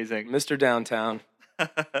 that's amazing. Mr. Downtown.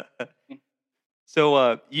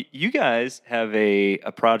 So you guys have a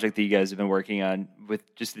project that you guys have been working on with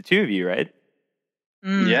just the two of you, right?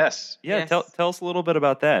 Yes. Yeah, Yes. tell us a little bit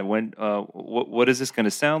about that. When what is this going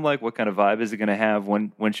to sound like? What kind of vibe is it going to have?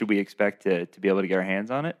 When should we expect to be able to get our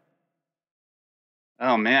hands on it?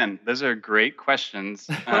 Oh man, those are great questions.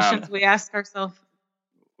 Questions we ask ourselves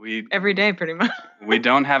We every day, pretty much. we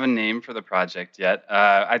don't have a name for the project yet.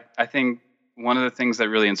 I think one of the things that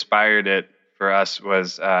really inspired it for us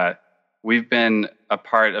was we've been a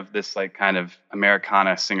part of this like kind of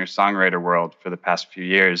Americana singer-songwriter world for the past few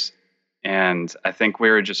years, and I think we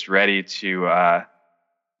were just ready to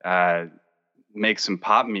make some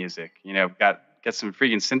pop music. You know, get some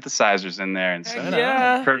freaking synthesizers in there and some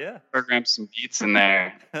program some beats in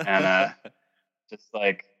there, and just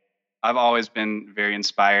like I've always been very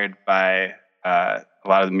inspired by a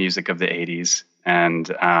lot of the music of the '80s, and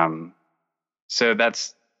so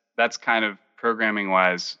that's kind of programming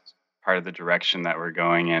wise part of the direction that we're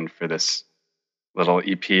going in for this little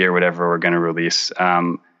EP or whatever we're going to release.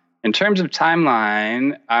 In terms of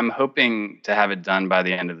timeline, I'm hoping to have it done by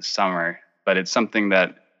the end of the summer, but it's something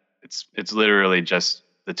that it's literally just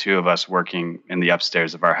the two of us working in the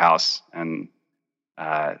upstairs of our house and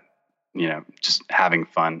just having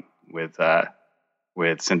fun with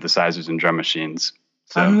synthesizers and drum machines.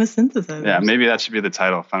 Fun with synthesizers. Yeah, maybe that should be the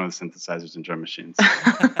title: Fun with Synthesizers and Drum Machines.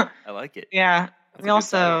 I like it. Yeah.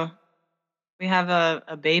 That's We have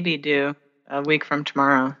a baby due a week from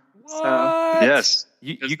tomorrow. So Yes,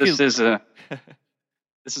 This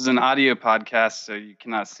this is an audio podcast, so you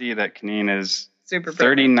cannot see that Kanene is super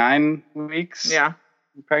 39 weeks Yeah.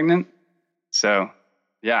 pregnant. So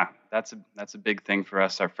yeah, that's a big thing for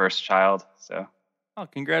us, our first child. So Oh,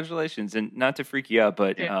 congratulations! And not to freak you out,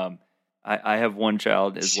 but I have one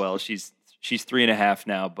child as well. She's 3.5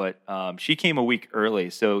 now, but she came a week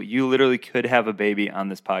early, so you literally could have a baby on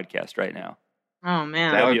this podcast right now. Oh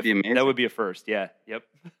man. That would be amazing. That would be a first. Yeah. Yep.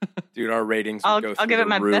 Dude, our ratings would go through I'll give the it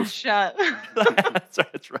my roof. best shot.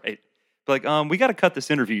 That's right. But like, we got to cut this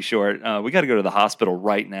interview short. We got to go to the hospital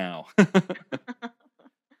right now.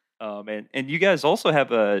 And you guys also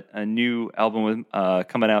have a new album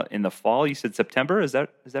coming out in the fall. You said September. Is that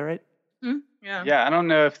right? Yeah. Yeah, I don't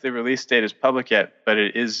know if the release date is public yet, but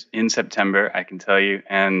it is in September, I can tell you.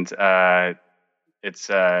 And it's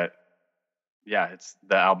the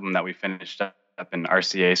album that we finished up in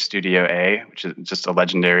RCA Studio A, which is just a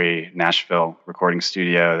legendary Nashville recording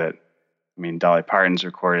studio that, I mean, Dolly Parton's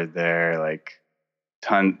recorded there, like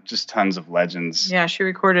tons of legends. Yeah, she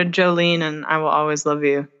recorded Jolene and I Will Always Love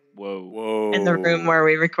You Whoa. in the room where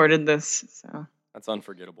we recorded this. So That's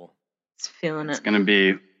unforgettable. it's feeling It's it. going to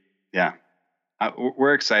be, yeah.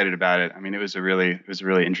 We're excited about it. I mean, it was a really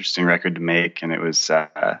interesting record to make, and it was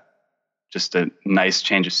just a nice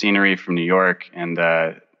change of scenery from New York, and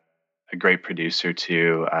a great producer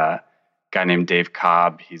too. A guy named Dave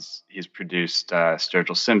Cobb. He's produced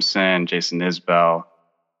Sturgill Simpson, Jason Isbell.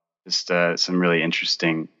 Just some really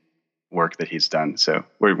interesting work that he's done. So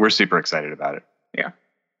we're super excited about it. Yeah.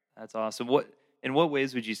 That's awesome. In what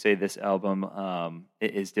ways would you say this album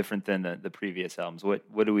is different than the previous albums?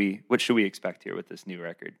 What should we expect here with this new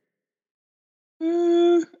record?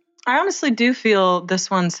 I honestly do feel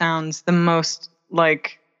this one sounds the most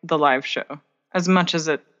like the live show, as much as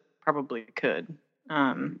it probably could.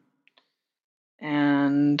 And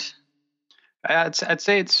I'd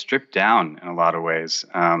say it's stripped down in a lot of ways.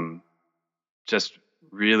 Just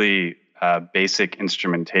really basic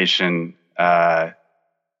instrumentation, and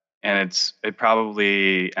it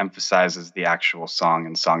probably emphasizes the actual song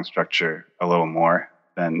and song structure a little more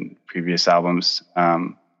than previous albums.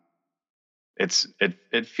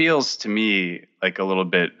 It feels to me like a little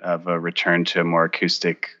bit of a return to a more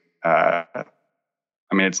acoustic. I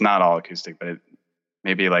mean, it's not all acoustic, but it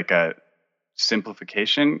maybe like a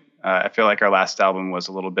simplification. I feel like our last album was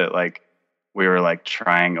a little bit like we were like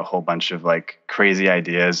trying a whole bunch of like crazy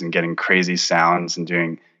ideas and getting crazy sounds and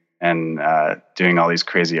doing all these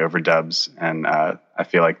crazy overdubs. And I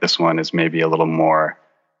feel like this one is maybe a little more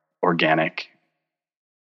organic.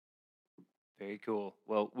 Very cool.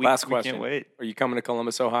 Well, Last we question. can't wait. Are you coming to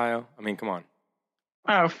Columbus, Ohio? I mean, come on.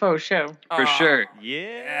 faux show. For sure.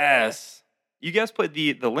 Yes. You guys put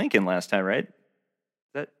the link in last time, right?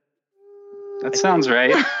 That sounds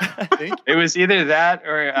right. I think. It was either that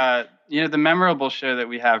or, the memorable show that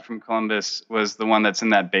we have from Columbus was the one that's in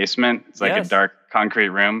that basement. It's like Yes. a dark concrete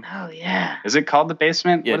room. Oh yeah. Is it called the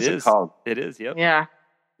basement? Yeah, What is it called? It is. Yep. Yeah.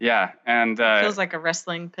 Yeah. And Feels like a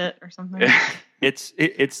wrestling pit or something. It's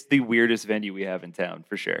the weirdest venue we have in town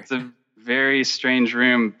for sure. it's a very strange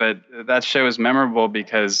room, but that show is memorable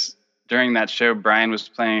because during that show, Brian was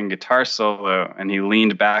playing guitar solo and he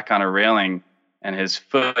leaned back on a railing and his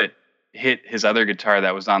foot hit his other guitar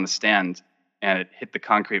that was on the stand, and it hit the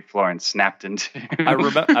concrete floor and snapped into. I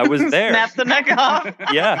remember. I was there. Snap the neck off.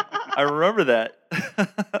 Yeah, I remember that.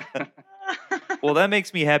 Well, that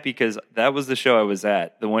makes me happy because that was the show I was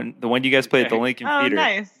at. The one you guys played at the Lincoln Theater.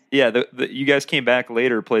 Nice. Yeah, you guys came back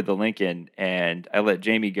later, played the Lincoln, and I let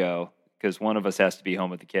Jamie go because one of us has to be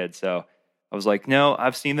home with the kids. So I was like, no,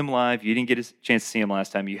 I've seen them live. You didn't get a chance to see them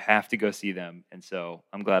last time. You have to go see them. And so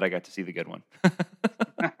I'm glad I got to see the good one.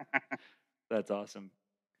 That's awesome.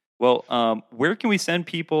 Well, where can we send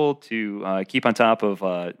people to keep on top of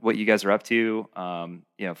what you guys are up to?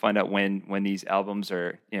 Find out when these albums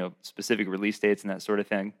are, specific release dates and that sort of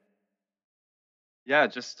thing. Yeah,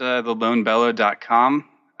 just thelonebellow.com.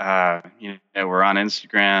 We're on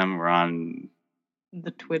Instagram. We're on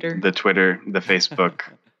the Twitter, the Facebook.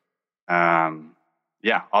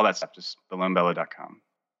 All that stuff. Just thelonebellow.com.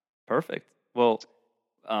 Perfect. Well,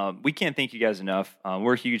 we can't thank you guys enough.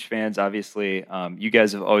 We're huge fans, obviously. You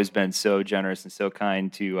guys have always been so generous and so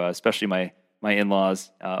kind to, especially my in-laws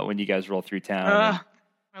when you guys roll through town.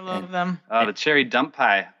 I love them. The cherry dump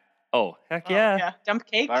pie. Oh, heck yeah. Dump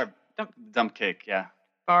cake? Barb. Dump cake, yeah.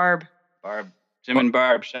 Barb. Jim and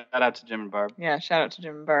Barb. Shout out to Jim and Barb. Yeah, shout out to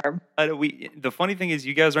Jim and Barb. The funny thing is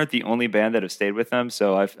you guys aren't the only band that have stayed with them,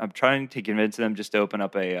 so I'm trying to convince them just to open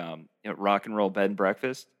up a rock and roll bed and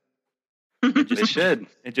breakfast. They should.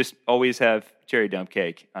 And just always have cherry dump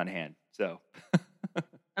cake on hand. So,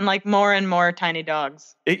 and like more and more tiny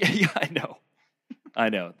dogs. Yeah, I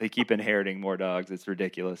know. They keep inheriting more dogs. It's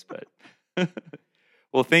ridiculous, but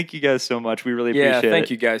well, thank you guys so much. We really appreciate it. Yeah, thank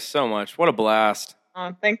you guys so much. What a blast.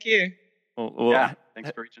 Thank you. Well, thanks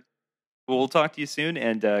for reaching. Well, we'll talk to you soon,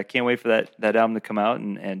 and can't wait for that album to come out,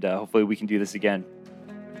 and hopefully we can do this again.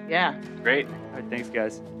 Yeah. Great. All right, thanks,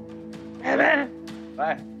 guys.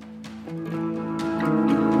 Bye.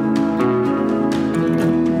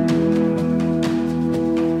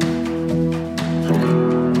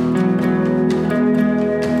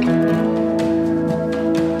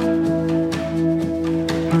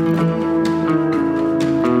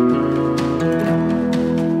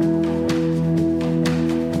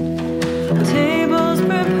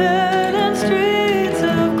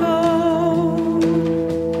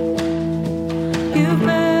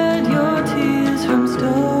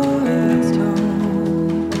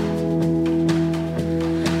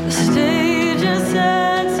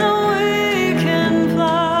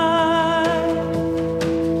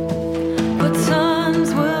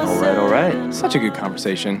 Such a good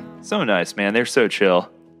conversation. So nice, man. They're so chill.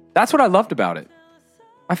 That's what I loved about it.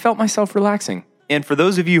 I felt myself relaxing. And for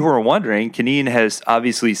those of you who are wondering, Kanene has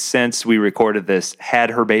obviously, since we recorded this,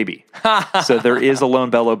 had her baby. So there is a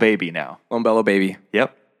Lone Bellow baby now. Lone Bellow baby.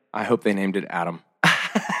 Yep. I hope they named it Adam.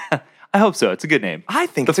 I hope so. It's a good name. I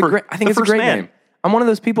think it's a great name. I'm one of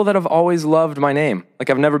those people that have always loved my name. Like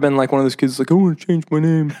I've never been like one of those kids like, I want to change my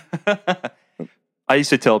name. I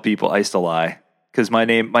used to tell people, I used to lie. Because my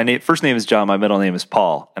first name is John, my middle name is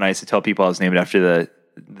Paul, and I used to tell people I was named after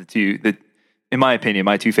in my opinion,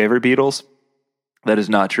 my two favorite Beatles. That is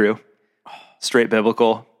not true. Straight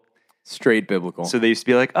biblical. So they used to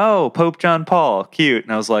be like, "Oh, Pope John Paul, cute,"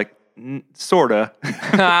 and I was like, "Sorta."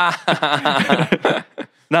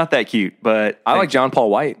 Not that cute, but I like John Paul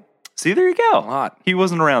White. See, there you go. A lot. He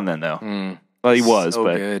wasn't around then, though. Well, he was, so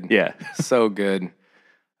but good. Yeah, so good.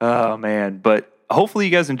 Oh man, but. Hopefully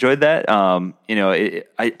you guys enjoyed that.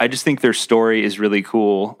 I just think their story is really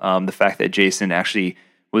cool. The fact that Jason actually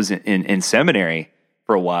was in seminary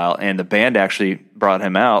for a while and the band actually brought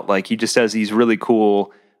him out. Like he just has these really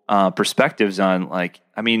cool perspectives on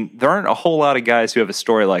there aren't a whole lot of guys who have a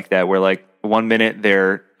story like that where like 1 minute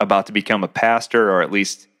they're about to become a pastor or at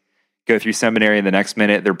least go through seminary and the next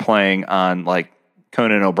minute they're playing on like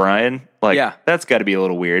Conan O'Brien. That's got to be a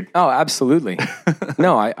little weird. Oh, absolutely.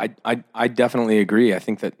 No, I definitely agree. I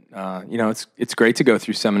think that, it's great to go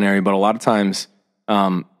through seminary, but a lot of times,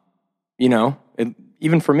 even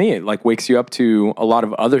for me, it like wakes you up to a lot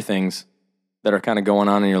of other things that are kind of going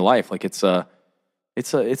on in your life. Like it's like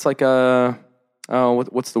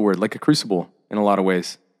what's the word? Like a crucible in a lot of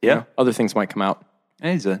ways. Yeah. Other things might come out.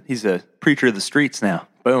 And he's a preacher of the streets now.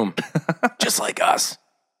 Boom. Just like us.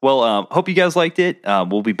 Well, hope you guys liked it.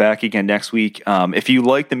 We'll be back again next week. If you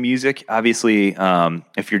like the music, obviously,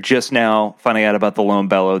 if you're just now finding out about the Lone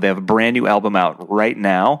Bellow, they have a brand new album out right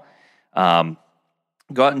now.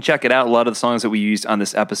 Go out and check it out. A lot of the songs that we used on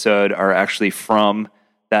this episode are actually from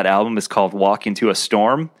that album. It's called Walk Into a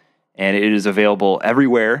Storm, and it is available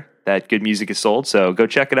everywhere that good music is sold. So go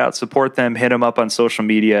check it out, support them, hit them up on social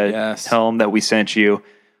media, Yes. Tell them that we sent you,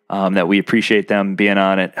 that we appreciate them being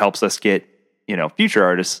on it. Helps us get future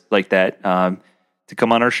artists like that.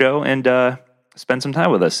 come on our show and spend some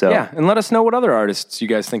time with us. So Yeah, and let us know what other artists you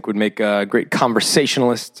guys think would make great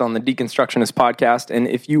conversationalists on the Deconstructionist podcast. And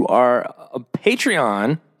if you are a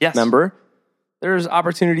Patreon member, there's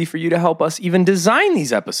opportunity for you to help us even design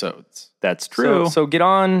these episodes. That's true. So get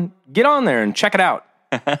on there and check it out.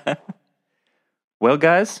 Well,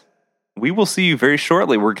 guys, we will see you very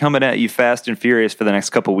shortly. We're coming at you fast and furious for the next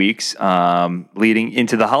couple weeks, leading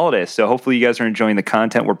into the holidays. So hopefully you guys are enjoying the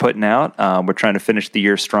content we're putting out. We're trying to finish the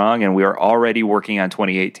year strong, and we are already working on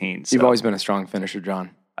 2018. So. You've always been a strong finisher,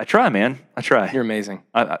 John. I try, man. I try. You're amazing.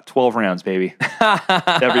 12 rounds, baby.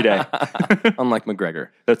 Every day. Unlike McGregor.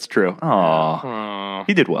 That's true. Aww.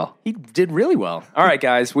 He did well. He did really well. All right,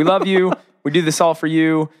 guys. We love you. We do this all for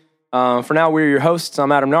you. For now, we're your hosts.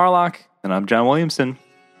 I'm Adam Narlock. And I'm John Williamson.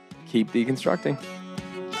 Keep deconstructing.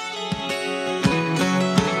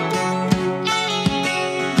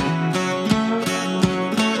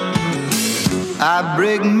 I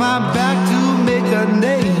break my back to make a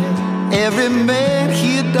name. Every man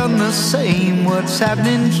here done the same. What's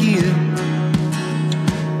happening here?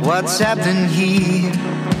 What's happening here?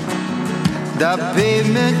 The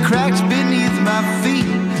pavement cracks beneath my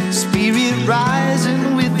feet. Spirit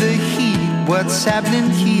rising with the heat. What's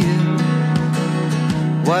happening here?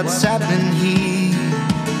 What's happening here?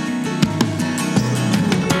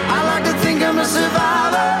 I like to think I'm a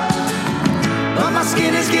survivor, but my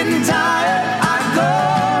skin is getting tired. I go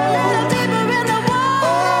a little deeper in the water.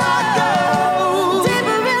 Oh, I go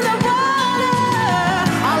deeper in the water.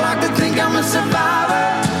 I like to think I'm a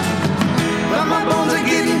survivor, but my bones are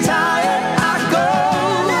getting tired. I go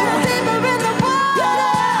a little deeper in the water.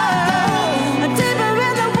 Deeper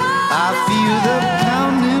in the water. I feel the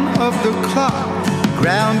pounding of the clock.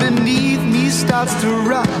 Ground beneath me starts to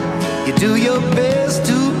rock. You do your best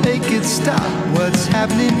to make it stop. What's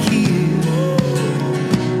happening here?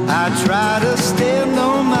 I try to stand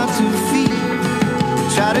on my 2 feet,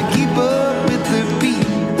 try to keep up with the beat.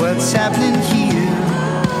 What's happening here?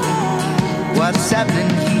 What's happening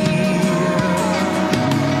here?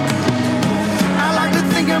 I like to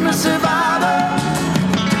think I'm a survivor,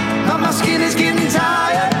 but my skin is getting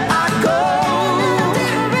tired. I go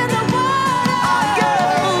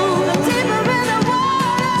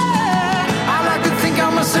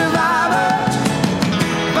survivor,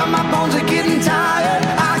 but my bones are getting tired.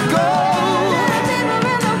 I go deeper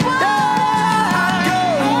in the water. I go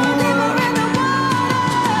deeper in the water.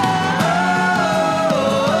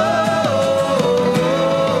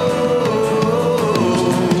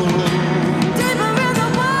 Deeper in the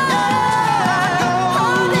water. I go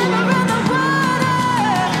deeper in the water.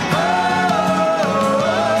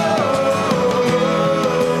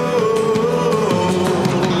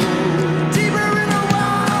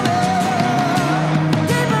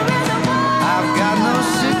 Deeper in the water.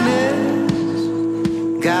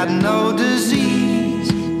 Got no disease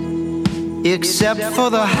except for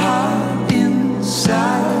the heart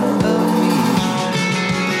inside.